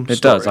Kaboom It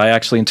story. does. I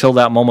actually, until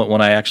that moment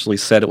when I actually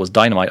said it was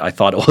Dynamite, I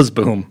thought it was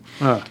Boom.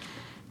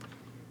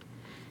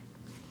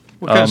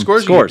 What kind of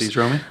scores do you give these,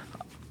 Romy?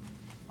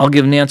 I'll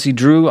give Nancy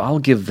Drew, I'll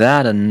give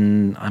that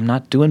I'm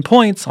not doing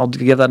points. I'll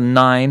give that a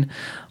 9.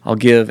 I'll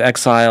give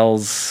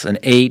Exiles an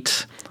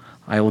 8.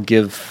 I will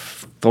give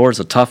Thor's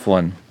a tough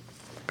one.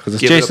 Because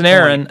it's Give it a Jason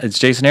Aaron. point. It's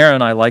Jason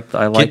Aaron. I like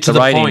Get to the the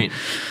writing. point.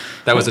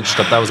 That was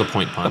a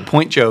point pun.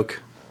 Point joke.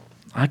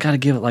 I gotta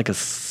give it like a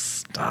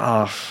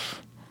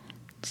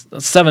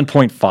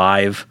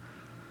 7.5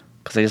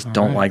 because I just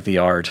don't like the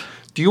art.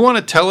 Do you want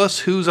to tell us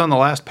who's on the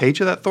last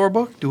page of that Thor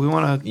book? Do we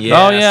want to? Yes.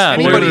 Oh yeah,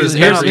 Anybody who's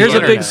here's on the a big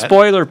internet.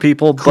 spoiler,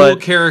 people. Cool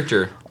But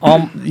character.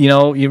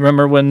 you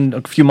remember when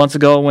a few months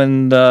ago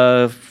when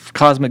the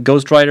Cosmic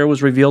Ghost Rider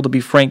was revealed to be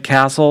Frank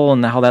Castle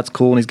and how that's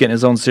cool and he's getting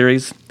his own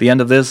series. The end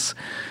of this,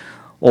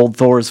 old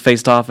Thor is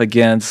faced off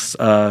against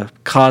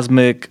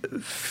Cosmic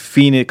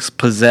Phoenix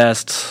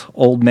possessed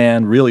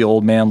really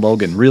old man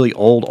Logan.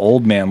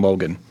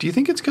 Do you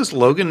think it's because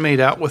Logan made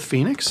out with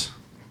Phoenix?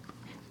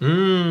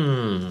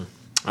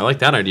 I like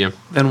that idea.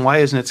 Then why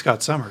isn't it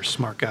Scott Summers,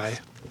 smart guy?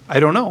 I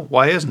don't know.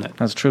 Why isn't it?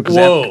 That's true.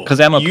 Whoa! Because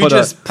Emma you put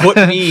just put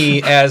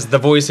me as the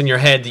voice in your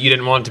head that you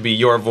didn't want to be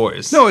your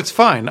voice. No, it's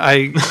fine.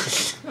 I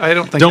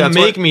don't think. Don't that's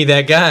make me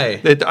that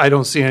guy. I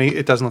don't see any.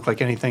 It doesn't look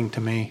like anything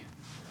to me.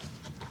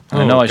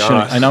 I know Oh, I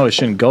shouldn't. gosh. I know I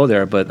shouldn't go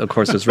there, but of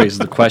course this raises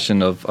the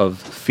question of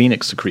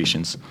Phoenix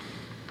secretions.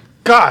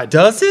 God,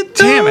 Does it?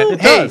 Damn it. though?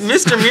 Hey.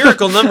 Mr.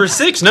 Miracle number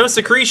 6. No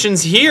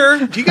secretions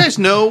here. do you guys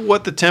know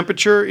what the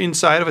temperature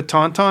inside of a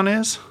tauntaun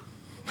is?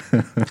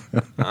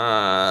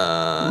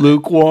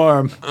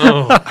 Lukewarm.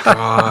 Oh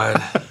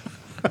God.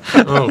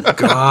 Oh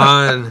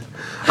God.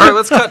 All right,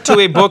 let's cut to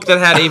a book that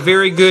had a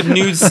very good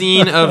nude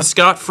scene of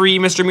Scott-free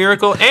Mr.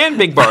 Miracle and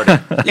Big Barda.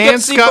 You got And to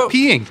see Scott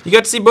peeing. You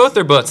got to see both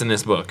their butts in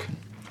this book.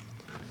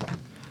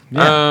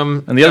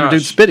 And the other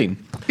dude's spitting.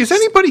 Is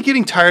anybody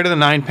getting tired of the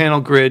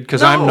 9-panel grid?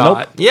 Because I'm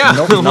not. Yeah,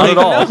 Nope, not at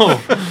all.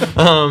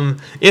 No.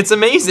 It's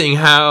amazing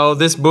how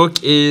this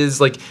book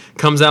is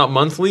comes out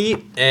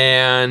monthly,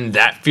 and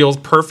that feels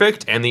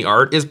perfect, and the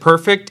art is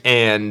perfect,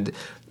 and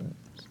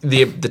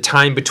the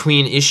time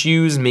between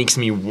issues makes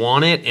me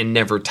want it and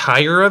never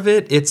tire of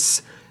it.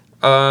 It's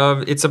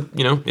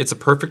a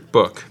perfect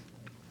book.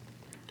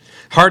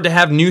 Hard to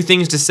have new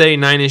things to say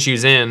 9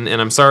 issues in,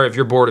 and I'm sorry if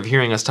you're bored of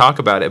hearing us talk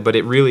about it, but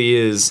it really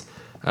is.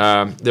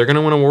 They're going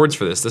to win awards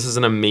for this. This is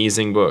an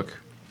amazing book.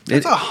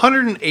 It's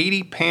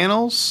 180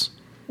 panels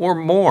or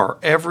more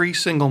every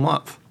single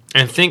month.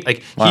 And think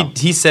Wow.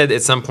 he said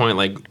at some point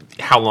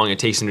how long it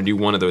takes him to do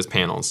one of those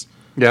panels.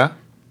 Yeah.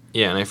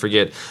 Yeah, and I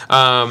forget.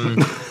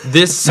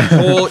 This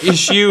whole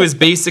issue is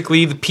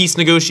basically the peace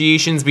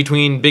negotiations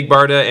between Big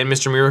Barda and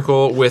Mr.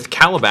 Miracle with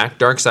Calabac,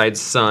 Darkseid's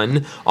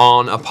son,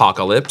 on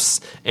Apocalypse.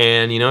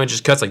 And, it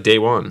just cuts day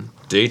 1,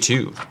 day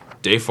 2,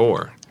 day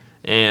 4.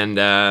 And,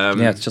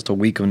 It's just a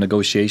week of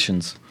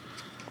negotiations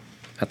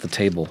at the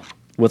table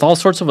with all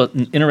sorts of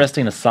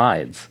interesting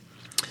asides.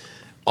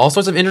 all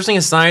sorts of interesting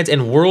asides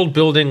and world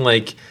building.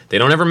 They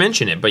don't ever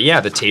mention it, but yeah,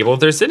 the table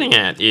they're sitting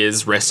at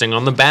is resting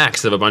on the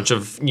backs of a bunch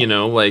of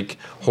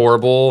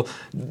horrible,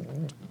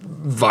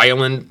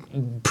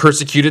 violent,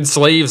 persecuted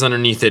slaves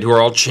underneath it who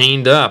are all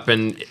chained up,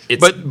 and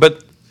it's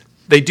But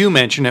they do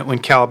mention it when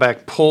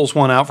Calabac pulls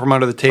one out from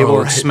under the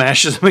table and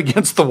smashes him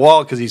against the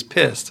wall because he's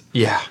pissed.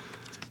 yeah.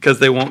 Because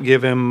they won't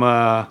give him.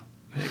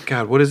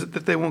 God, what is it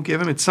that they won't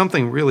give him? It's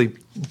something really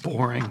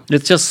boring.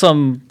 It's just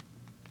some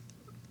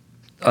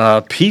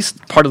part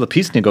of the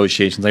peace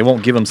negotiations. They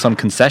won't give him some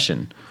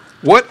concession.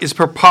 What is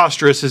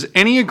preposterous is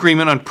any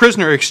agreement on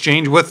prisoner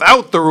exchange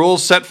without the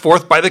rules set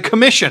forth by the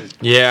commission.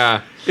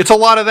 Yeah. It's a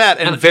lot of that,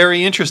 and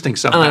very interesting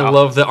somehow. And I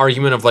love the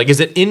argument of like, is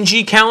it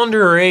NG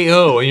calendar or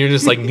AO? And you're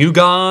just like, New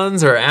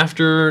Gods or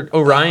after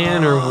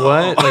Orion or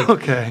what? Like,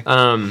 Okay.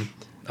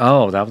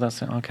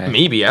 That's okay.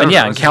 Maybe, I And don't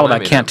yeah, know. and That's what I Calabac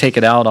made can't up. take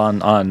it out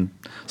on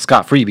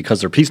Scott Free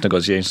because they're peace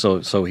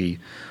negotiations. So he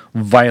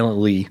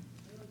violently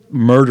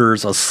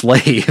murders a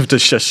slave to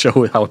just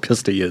show how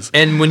pissed he is.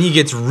 And when he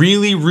gets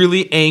really,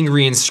 really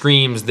angry and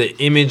screams, the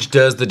image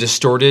does the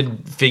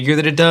distorted figure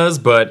that it does,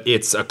 but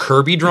it's a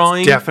Kirby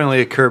drawing.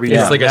 Definitely a Kirby. Yeah.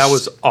 Yeah. It's like That a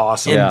was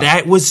awesome. And Yeah.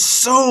 that was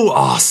so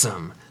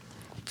awesome.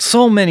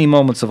 So many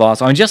moments of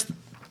awesome. I mean, just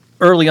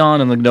early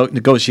on in the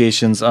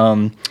negotiations,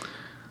 I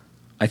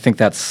think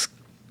that's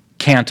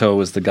Kanto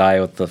is the guy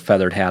with the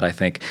feathered hat, I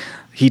think.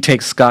 He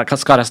takes Scott,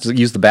 'cause Scott has to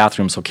use the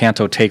bathroom, so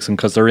Kanto takes him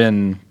because they're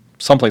in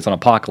someplace on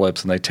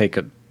Apocalypse, and they take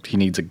it. He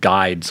needs a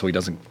guide so he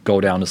doesn't go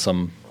down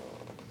to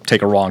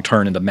take a wrong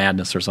turn into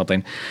madness or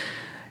something.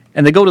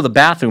 And they go to the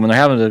bathroom, and they're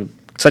having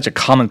such a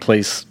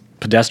commonplace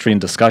pedestrian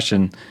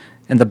discussion.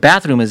 And the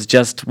bathroom is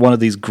just one of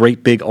these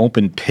great big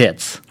open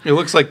pits. It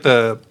looks like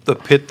the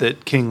pit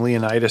that King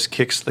Leonidas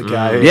kicks the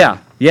guy. Yeah,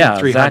 in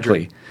 300.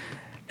 exactly.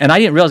 And I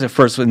didn't realize at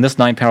first in this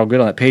 9-panel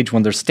grid on that page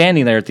when they're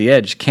standing there at the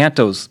edge,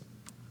 Kanto's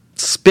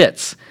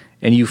spits,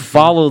 and you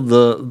follow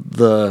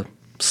the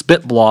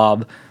spit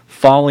blob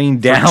falling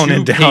down 2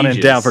 and down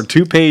and down pages. for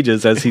 2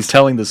 pages as he's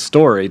telling the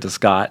story to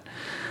Scott,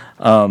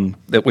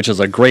 which is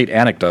a great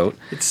anecdote.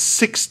 It's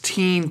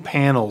 16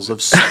 panels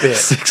of spit.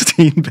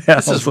 16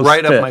 panels. This is of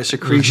right spit. up my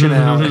secretion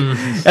alley.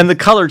 And the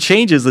color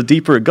changes the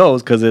deeper it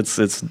goes because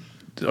it's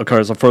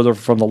occurs further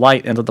from the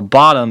light, and at the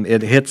bottom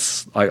it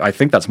hits. I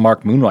think that's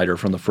Mark Moonrider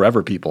from the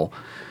Forever People.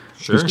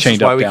 Sure. Who's That's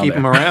chained why up we down keep there.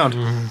 him around.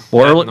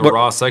 Well, And early- the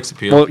raw sex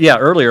appeal. well, yeah.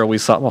 Earlier we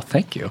saw. Well,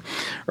 thank you.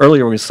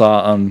 Earlier we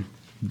saw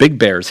Big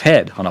Bear's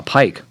head on a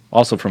pike,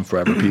 also from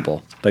Forever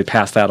People. They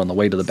passed that on the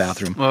way to the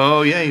bathroom.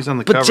 Oh, yeah, he's on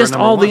the cover. But just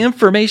number all 1. the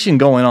information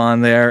going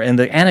on there, and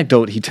the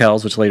anecdote he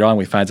tells, which later on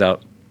we find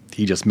out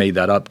he just made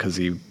that up because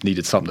he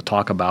needed something to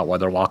talk about while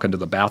they're walking to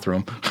the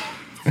bathroom.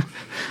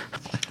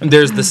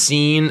 There's the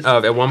scene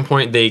of at one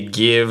point they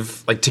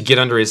give like to get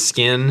under his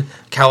skin.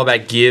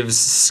 Calabac gives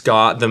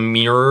Scott the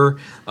mirror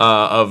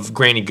of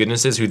Granny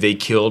Goodnesses who they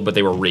killed, but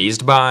they were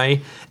raised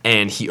by,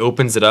 and he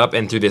opens it up,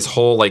 and through this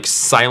whole like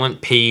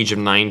silent page of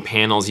 9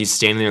 panels, he's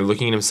standing there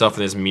looking at himself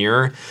in this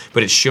mirror,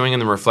 but it's showing him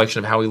the reflection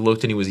of how he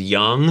looked when he was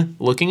young,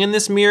 looking in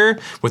this mirror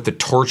with the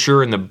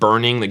torture and the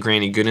burning that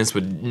Granny Goodness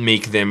would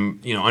make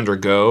them,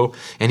 undergo,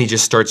 and he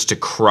just starts to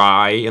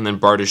cry, and then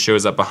Barda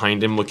shows up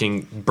behind him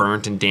looking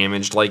burnt and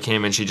damaged like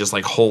him, and she just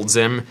like holds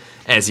him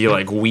as he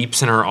like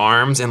weeps in her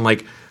arms, and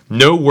like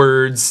no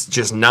words,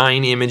 just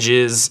 9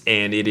 images,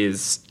 and it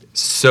is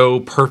so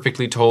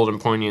perfectly told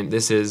and poignant.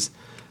 This is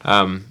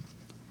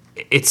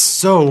it's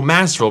so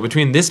masterful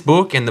between this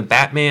book and the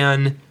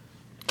Batman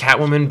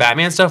Catwoman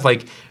Batman stuff.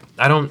 Like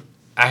I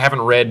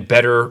haven't read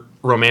better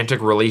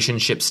romantic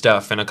relationship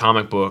stuff in a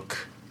comic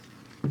book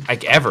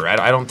like ever.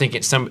 I don't think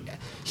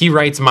he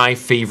writes my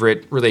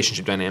favorite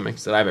relationship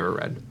dynamics that I've ever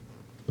read.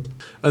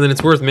 And then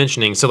it's worth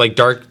mentioning, so like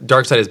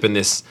Darkseid has been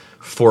this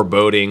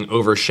foreboding,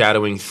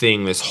 overshadowing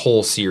thing this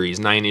whole series,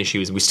 9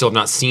 issues. We still have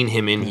not seen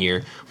him in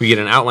here. We get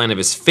an outline of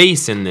his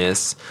face in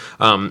this,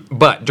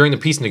 but during the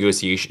peace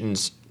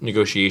negotiations,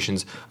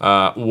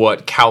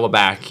 what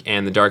Calabac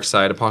and the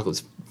Darkseid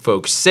Apocalypse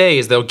folks say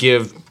is they'll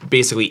give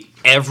basically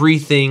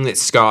everything that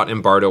Scott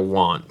and Bardo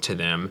want to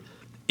them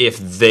if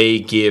they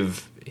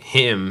give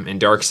him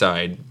and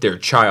Darkseid their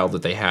child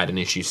that they had in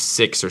issue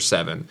 6 or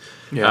 7.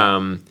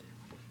 Yeah.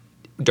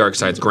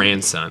 Darkseid's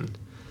grandson,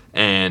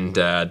 and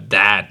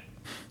that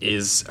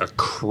is a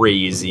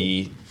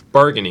crazy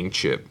bargaining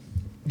chip.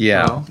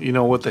 Yeah. Well, you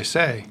know what they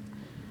say.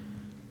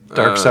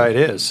 Dark side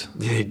is.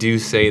 They do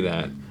say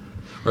that,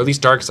 or at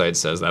least Darkseid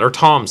says that, or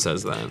Tom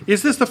says that.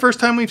 Is this the first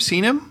time we've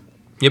seen him?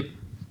 Yep.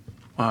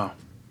 Wow.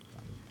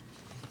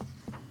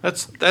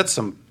 That's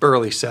some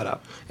burly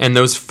setup. And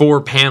those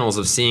 4 panels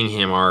of seeing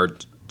him are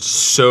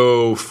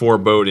so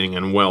foreboding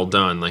and well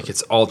done. Like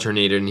it's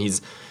alternated, and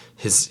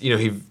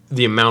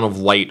the amount of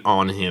light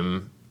on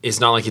him. It's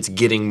not like it's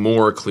getting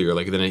more clear.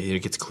 Like then it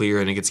gets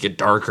clear and it gets get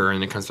darker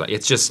and it comes back.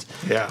 It's just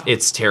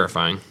It's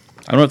terrifying.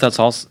 I don't know if that's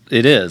also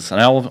it is, and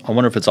I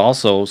wonder if it's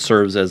also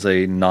serves as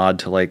a nod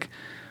to like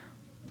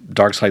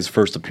Darkseid's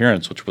first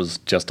appearance, which was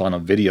just on a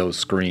video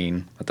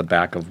screen at the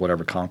back of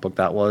whatever comic book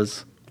that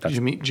was. That's,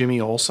 Jimmy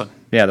Olsen.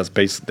 yeah, that's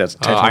that's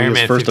technically Iron his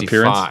Man first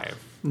 55. appearance.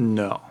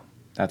 No.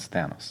 That's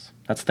Thanos.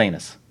 That's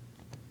Thanos.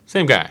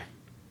 Same guy.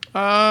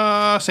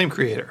 Same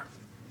creator.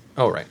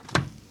 Oh right,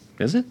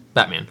 Is it?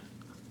 Batman.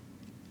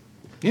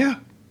 Yeah.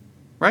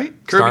 Right?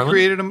 Kirby Starlin?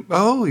 created him.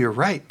 Oh, you're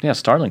right. Yeah,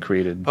 Starlin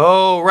created.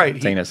 Oh, right.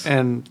 Thanos.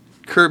 And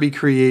Kirby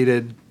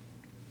created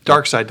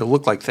Darkseid to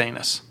look like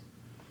Thanos.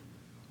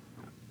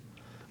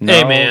 No.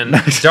 Hey man,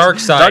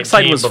 Darkseid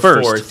Darkseid came was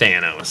before first.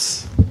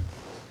 Thanos.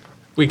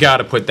 We got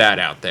to put that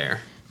out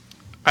there.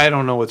 I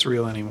don't know what's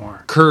real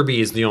anymore. Kirby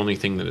is the only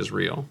thing that is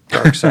real.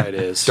 Darkseid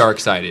is.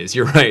 Darkseid is.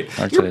 You're right.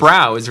 Darkseid Your is.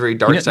 brow is very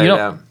Darkseid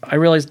out. I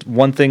realized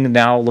one thing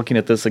now looking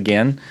at this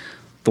again.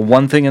 The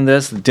one thing in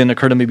this that didn't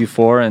occur to me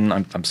before, and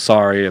I'm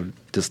sorry,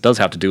 this does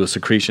have to do with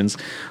secretions,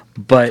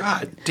 but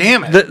God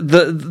damn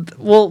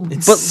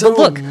it. so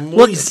look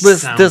moist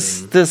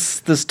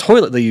this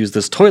toilet they use,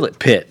 this toilet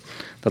pit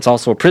that's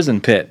also a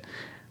prison pit.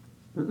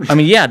 I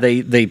mean, yeah,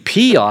 they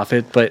pee off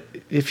it, but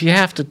if you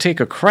have to take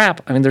a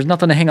crap, I mean, there's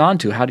nothing to hang on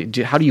to. How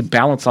do you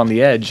balance on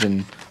the edge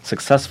and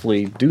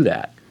successfully do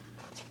that?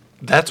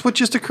 That's what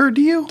just occurred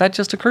to you? That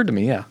just occurred to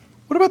me. Yeah.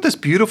 What about this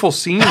beautiful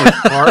scene with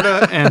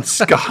Barda and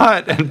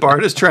Scott, and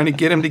Barda's trying to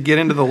get him to get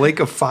into the lake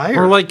of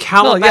fire? Or like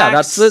Cowabac's No, yeah,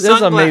 that's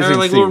an amazing or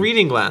like little scene.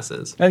 reading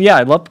glasses. And yeah,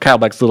 I love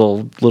Cowback's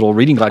little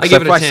reading glasses. I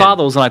give it a I 10. saw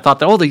those and I thought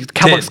that the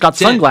Cowback's got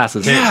 10,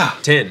 sunglasses. 10, Yeah.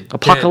 10.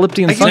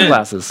 Apocalyptic 10.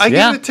 sunglasses. I give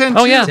yeah. it a 10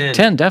 Oh too. yeah, 10.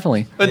 10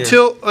 definitely.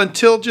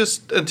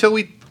 until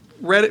we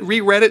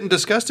reread it and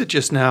discussed it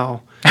just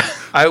now,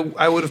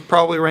 I would have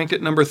probably ranked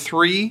it number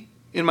 3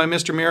 in my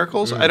Mr.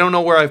 Miracles. I don't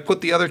know where I've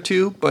put the other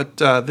 2, but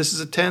this is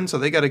a 10, so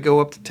they got to go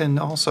up to 10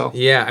 also.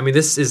 Yeah, I mean,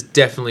 this is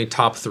definitely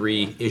top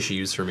 3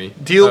 issues for me.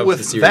 Deal of the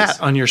with series. that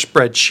on your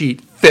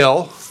spreadsheet,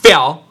 Phil.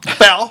 Phil.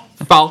 Phil.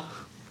 Phil.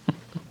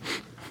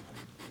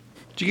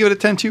 Did you give it a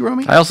 10 too,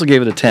 Romy? I also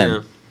gave it a 10.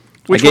 Yeah.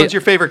 Which I gave- one's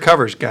your favorite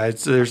covers,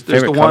 guys? There's the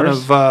Favorite one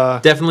covers?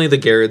 of Definitely the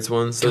Garrett's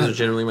ones. Those are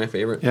generally my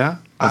favorite. yeah.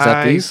 Is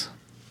that these?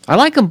 I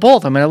like them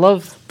both. I mean, I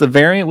love the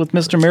variant with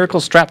Mr.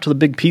 Miracle strapped to the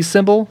big peace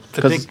symbol.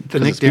 The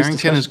Nick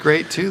Darrington is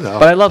great too, though.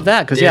 But I love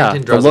that because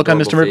Darrington the draws look on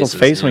adorable Mr. Miracle's faces,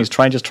 face when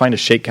yeah. he's trying to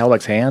shake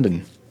Cowback's hand,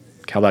 and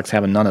Cowback's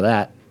having none of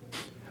that.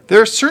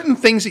 There are certain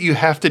things that you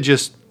have to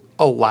just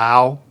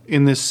allow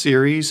in this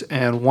series,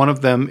 and one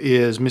of them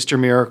is Mr.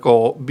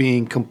 Miracle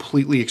being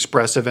completely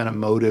expressive and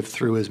emotive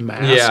through his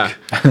mask. Yeah.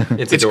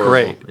 It's adorable.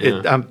 great.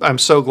 Yeah. I'm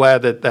so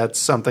glad that that's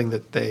something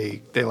that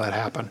they let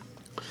happen.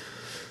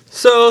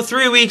 So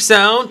 3 weeks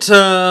out,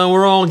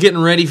 we're all getting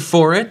ready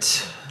for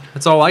it.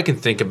 That's all I can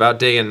think about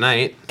day and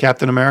night.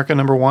 Captain America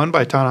 #1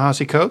 by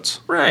Ta-Nehisi Coates.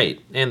 Right.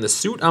 And the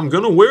suit I'm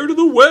going to wear to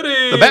the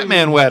wedding. The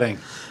Batman wedding.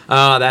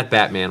 That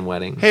Batman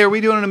wedding. Hey, are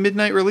we doing a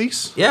midnight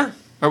release? Yeah,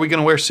 Are we going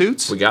to wear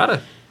suits? we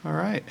gotta. All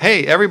right.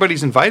 Hey,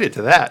 everybody's invited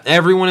to that.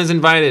 Everyone is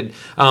invited.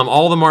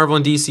 All the Marvel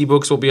and DC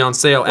books will be on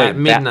sale at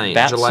midnight,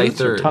 bat July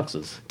suits or 3rd.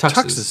 tuxes?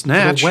 Tuxes, For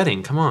Natch. the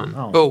wedding, come on.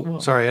 Oh,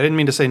 sorry. I didn't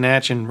mean to say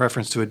Natch in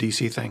reference to a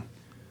DC thing.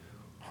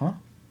 Huh?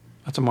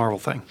 That's a Marvel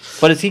thing.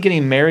 But is he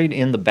getting married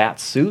in the bat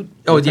suit?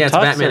 Oh, with the yeah, it's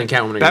tux, Batman or- and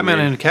Catwoman. are Batman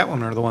getting and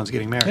Catwoman are the ones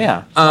getting married.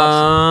 Yeah.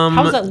 married.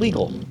 How is that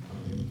legal?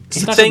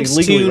 He's not gonna be Thanks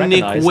legally to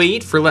Nick recognized.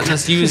 Waite for letting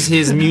us use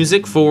his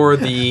music for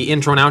the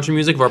intro and outro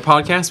music of our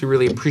podcast. We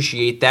really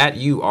appreciate that.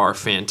 You are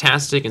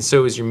fantastic, and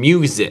so is your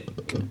music.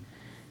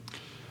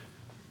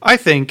 I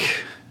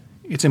think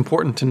it's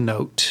important to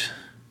note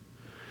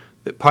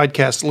that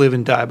podcasts live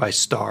and die by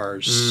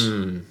stars.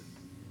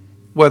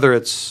 Whether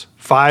it's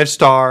 5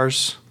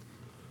 stars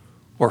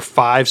or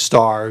 5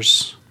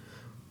 stars,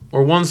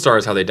 Or 1 star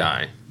is how they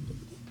die.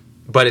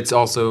 But it's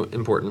also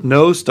important.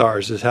 no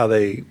stars is how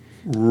they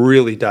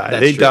really die.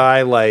 That's They true.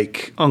 die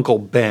like Uncle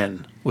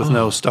Ben with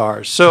no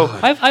stars. So,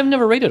 I've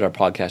never rated our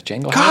podcast,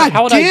 Django. God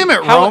would I- damn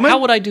it, how, Roman. How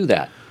would I do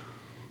that?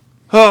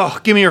 oh,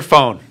 give me your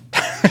phone.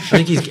 I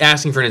think he's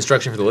asking for an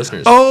instruction for the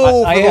listeners.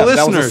 Oh, I for the am.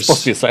 That was listeners.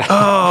 supposed to be a side.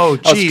 Oh,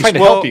 I was geez. trying to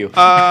well, help you.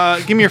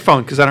 Give me your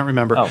phone because I don't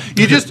remember. Oh.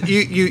 You just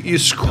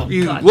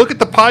you look at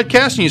the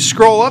podcast and you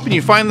scroll up and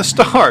you find the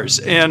stars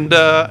and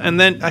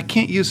then I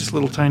can't use this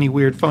little tiny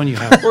weird phone you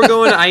have. We're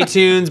going to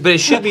iTunes, but it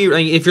should be,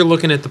 like, if you're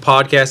looking at the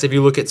podcast, if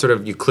you look at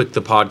you click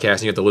the podcast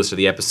and you get the list of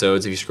the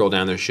episodes, if you scroll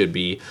down, there should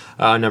be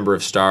a number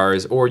of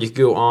stars. Or you could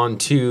go on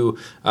to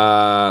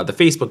the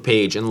Facebook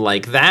page and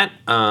like that,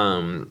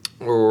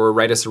 or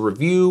write us a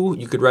review.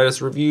 You could write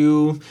us a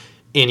review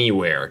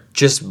anywhere.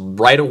 Just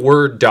write a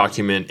Word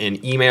document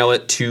and email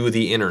it to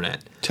the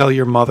internet. Tell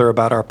your mother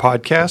about our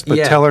podcast, but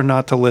Yeah. tell her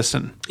not to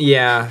listen.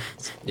 Yeah,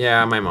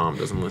 my mom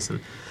doesn't listen.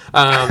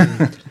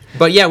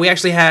 But yeah, we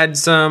actually had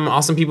some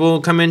awesome people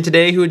come in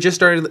today who had just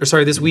started,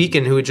 this week,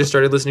 and who had just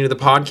started listening to the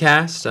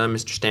podcast.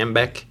 Mr.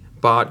 Stambeck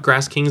bought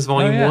Grass Kings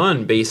Volume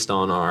 1 based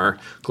on our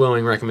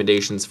glowing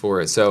recommendations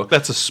for it. So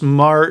That's a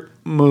smart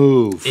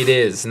move. it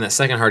is, and that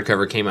second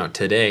hardcover came out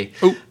today.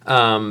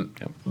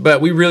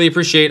 But we really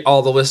appreciate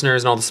all the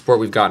listeners and all the support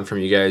we've gotten from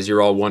you guys. You're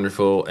all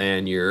wonderful,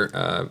 and you're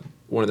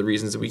one of the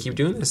reasons that we keep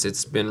doing this.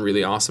 It's been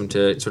really awesome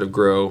to sort of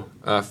grow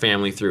a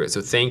family through it.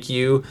 So thank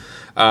you.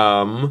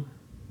 Write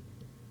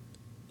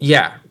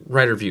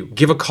a review.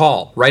 Give a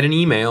call. Write an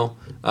email.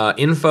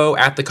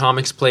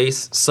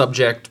 info@thecomicsplace,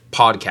 subject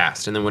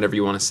podcast, and then whatever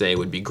you want to say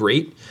would be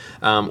great.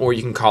 Or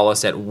you can call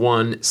us at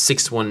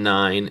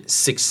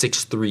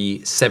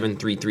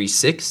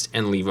 1-619-663-7336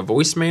 and leave a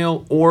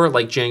voicemail, or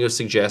like Django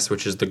suggests,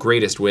 which is the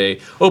greatest way,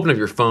 open up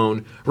your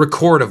phone,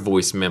 record a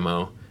voice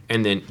memo,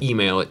 and then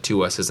email it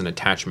to us as an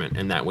attachment,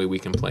 and that way we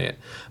can play it.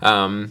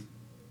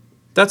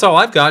 That's all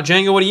I've got.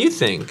 Django, what do you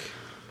think?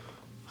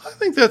 I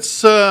think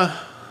that's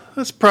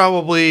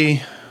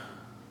probably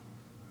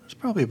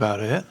about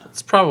it.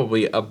 That's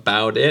probably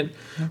about it.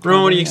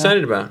 Roman, what are you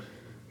excited about?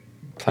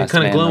 You're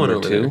kind of glowing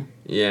over there.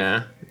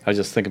 Yeah. I was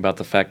just thinking about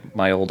the fact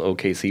my old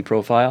OKC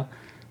profile,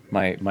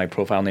 my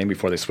profile name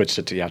before they switched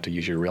it to you have to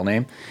use your real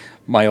name.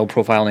 My old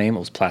profile name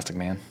was Plastic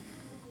Man.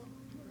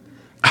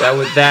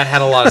 That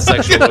had a lot of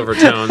sexual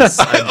overtones.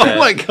 Oh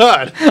my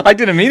God. I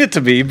didn't mean it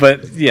to be,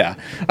 but yeah.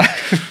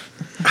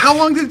 How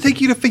long did it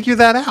take you to figure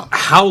that out?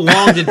 How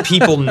long did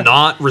people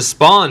not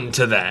respond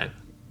to that?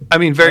 I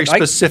mean, very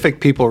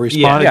specific people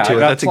responded Yeah, to it. I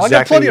got- That's I got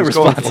exactly plenty what of he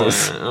was going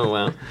responses. for. Oh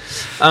wow.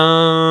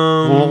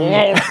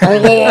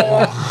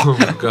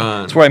 Oh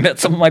god. That's where I met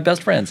some of my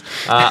best friends.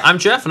 I'm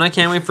Jeff, and I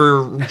can't wait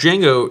for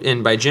Django,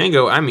 and by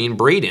Django I mean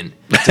Braden,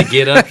 to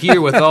get up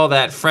here with all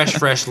that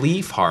fresh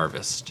leaf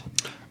harvest.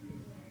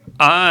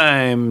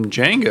 I'm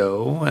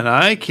Django, and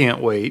I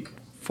can't wait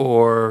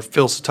for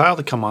Phil Satile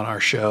to come on our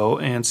show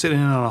and sit in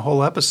on a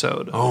whole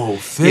episode. Oh,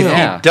 If Phil.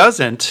 Yeah. he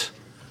doesn't,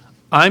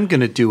 I'm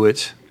going to do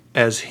it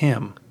as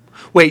him.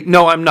 Wait,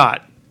 no, I'm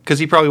not, because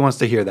he probably wants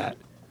to hear that.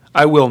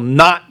 I will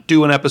not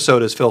do an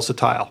episode as Phil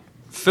Satile.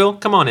 Phil,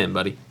 come on in,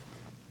 buddy.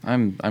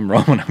 I'm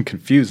Roman. I'm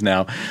confused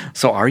now.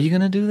 So are you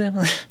going to do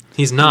that?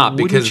 He's not,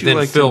 Wouldn't because you then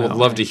like to Phil would know?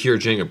 love to hear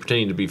Django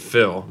pretending to be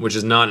Phil, which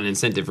is not an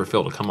incentive for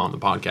Phil to come on the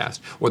podcast.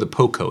 Or the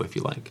Poco, if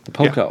you like.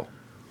 Poco.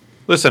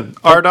 Listen,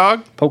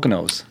 R-Dog,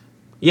 Poconos.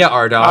 Yeah,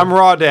 R-Dog. I'm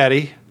Raw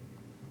Daddy.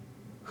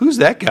 Who's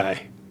that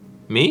guy?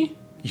 Me?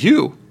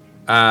 You.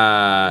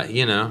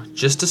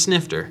 Just a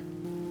snifter.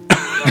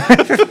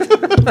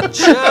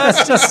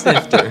 Just a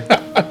snifter.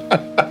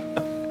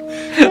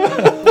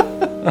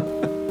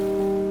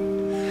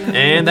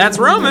 And that's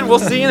Roman. We'll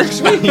see you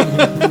next week.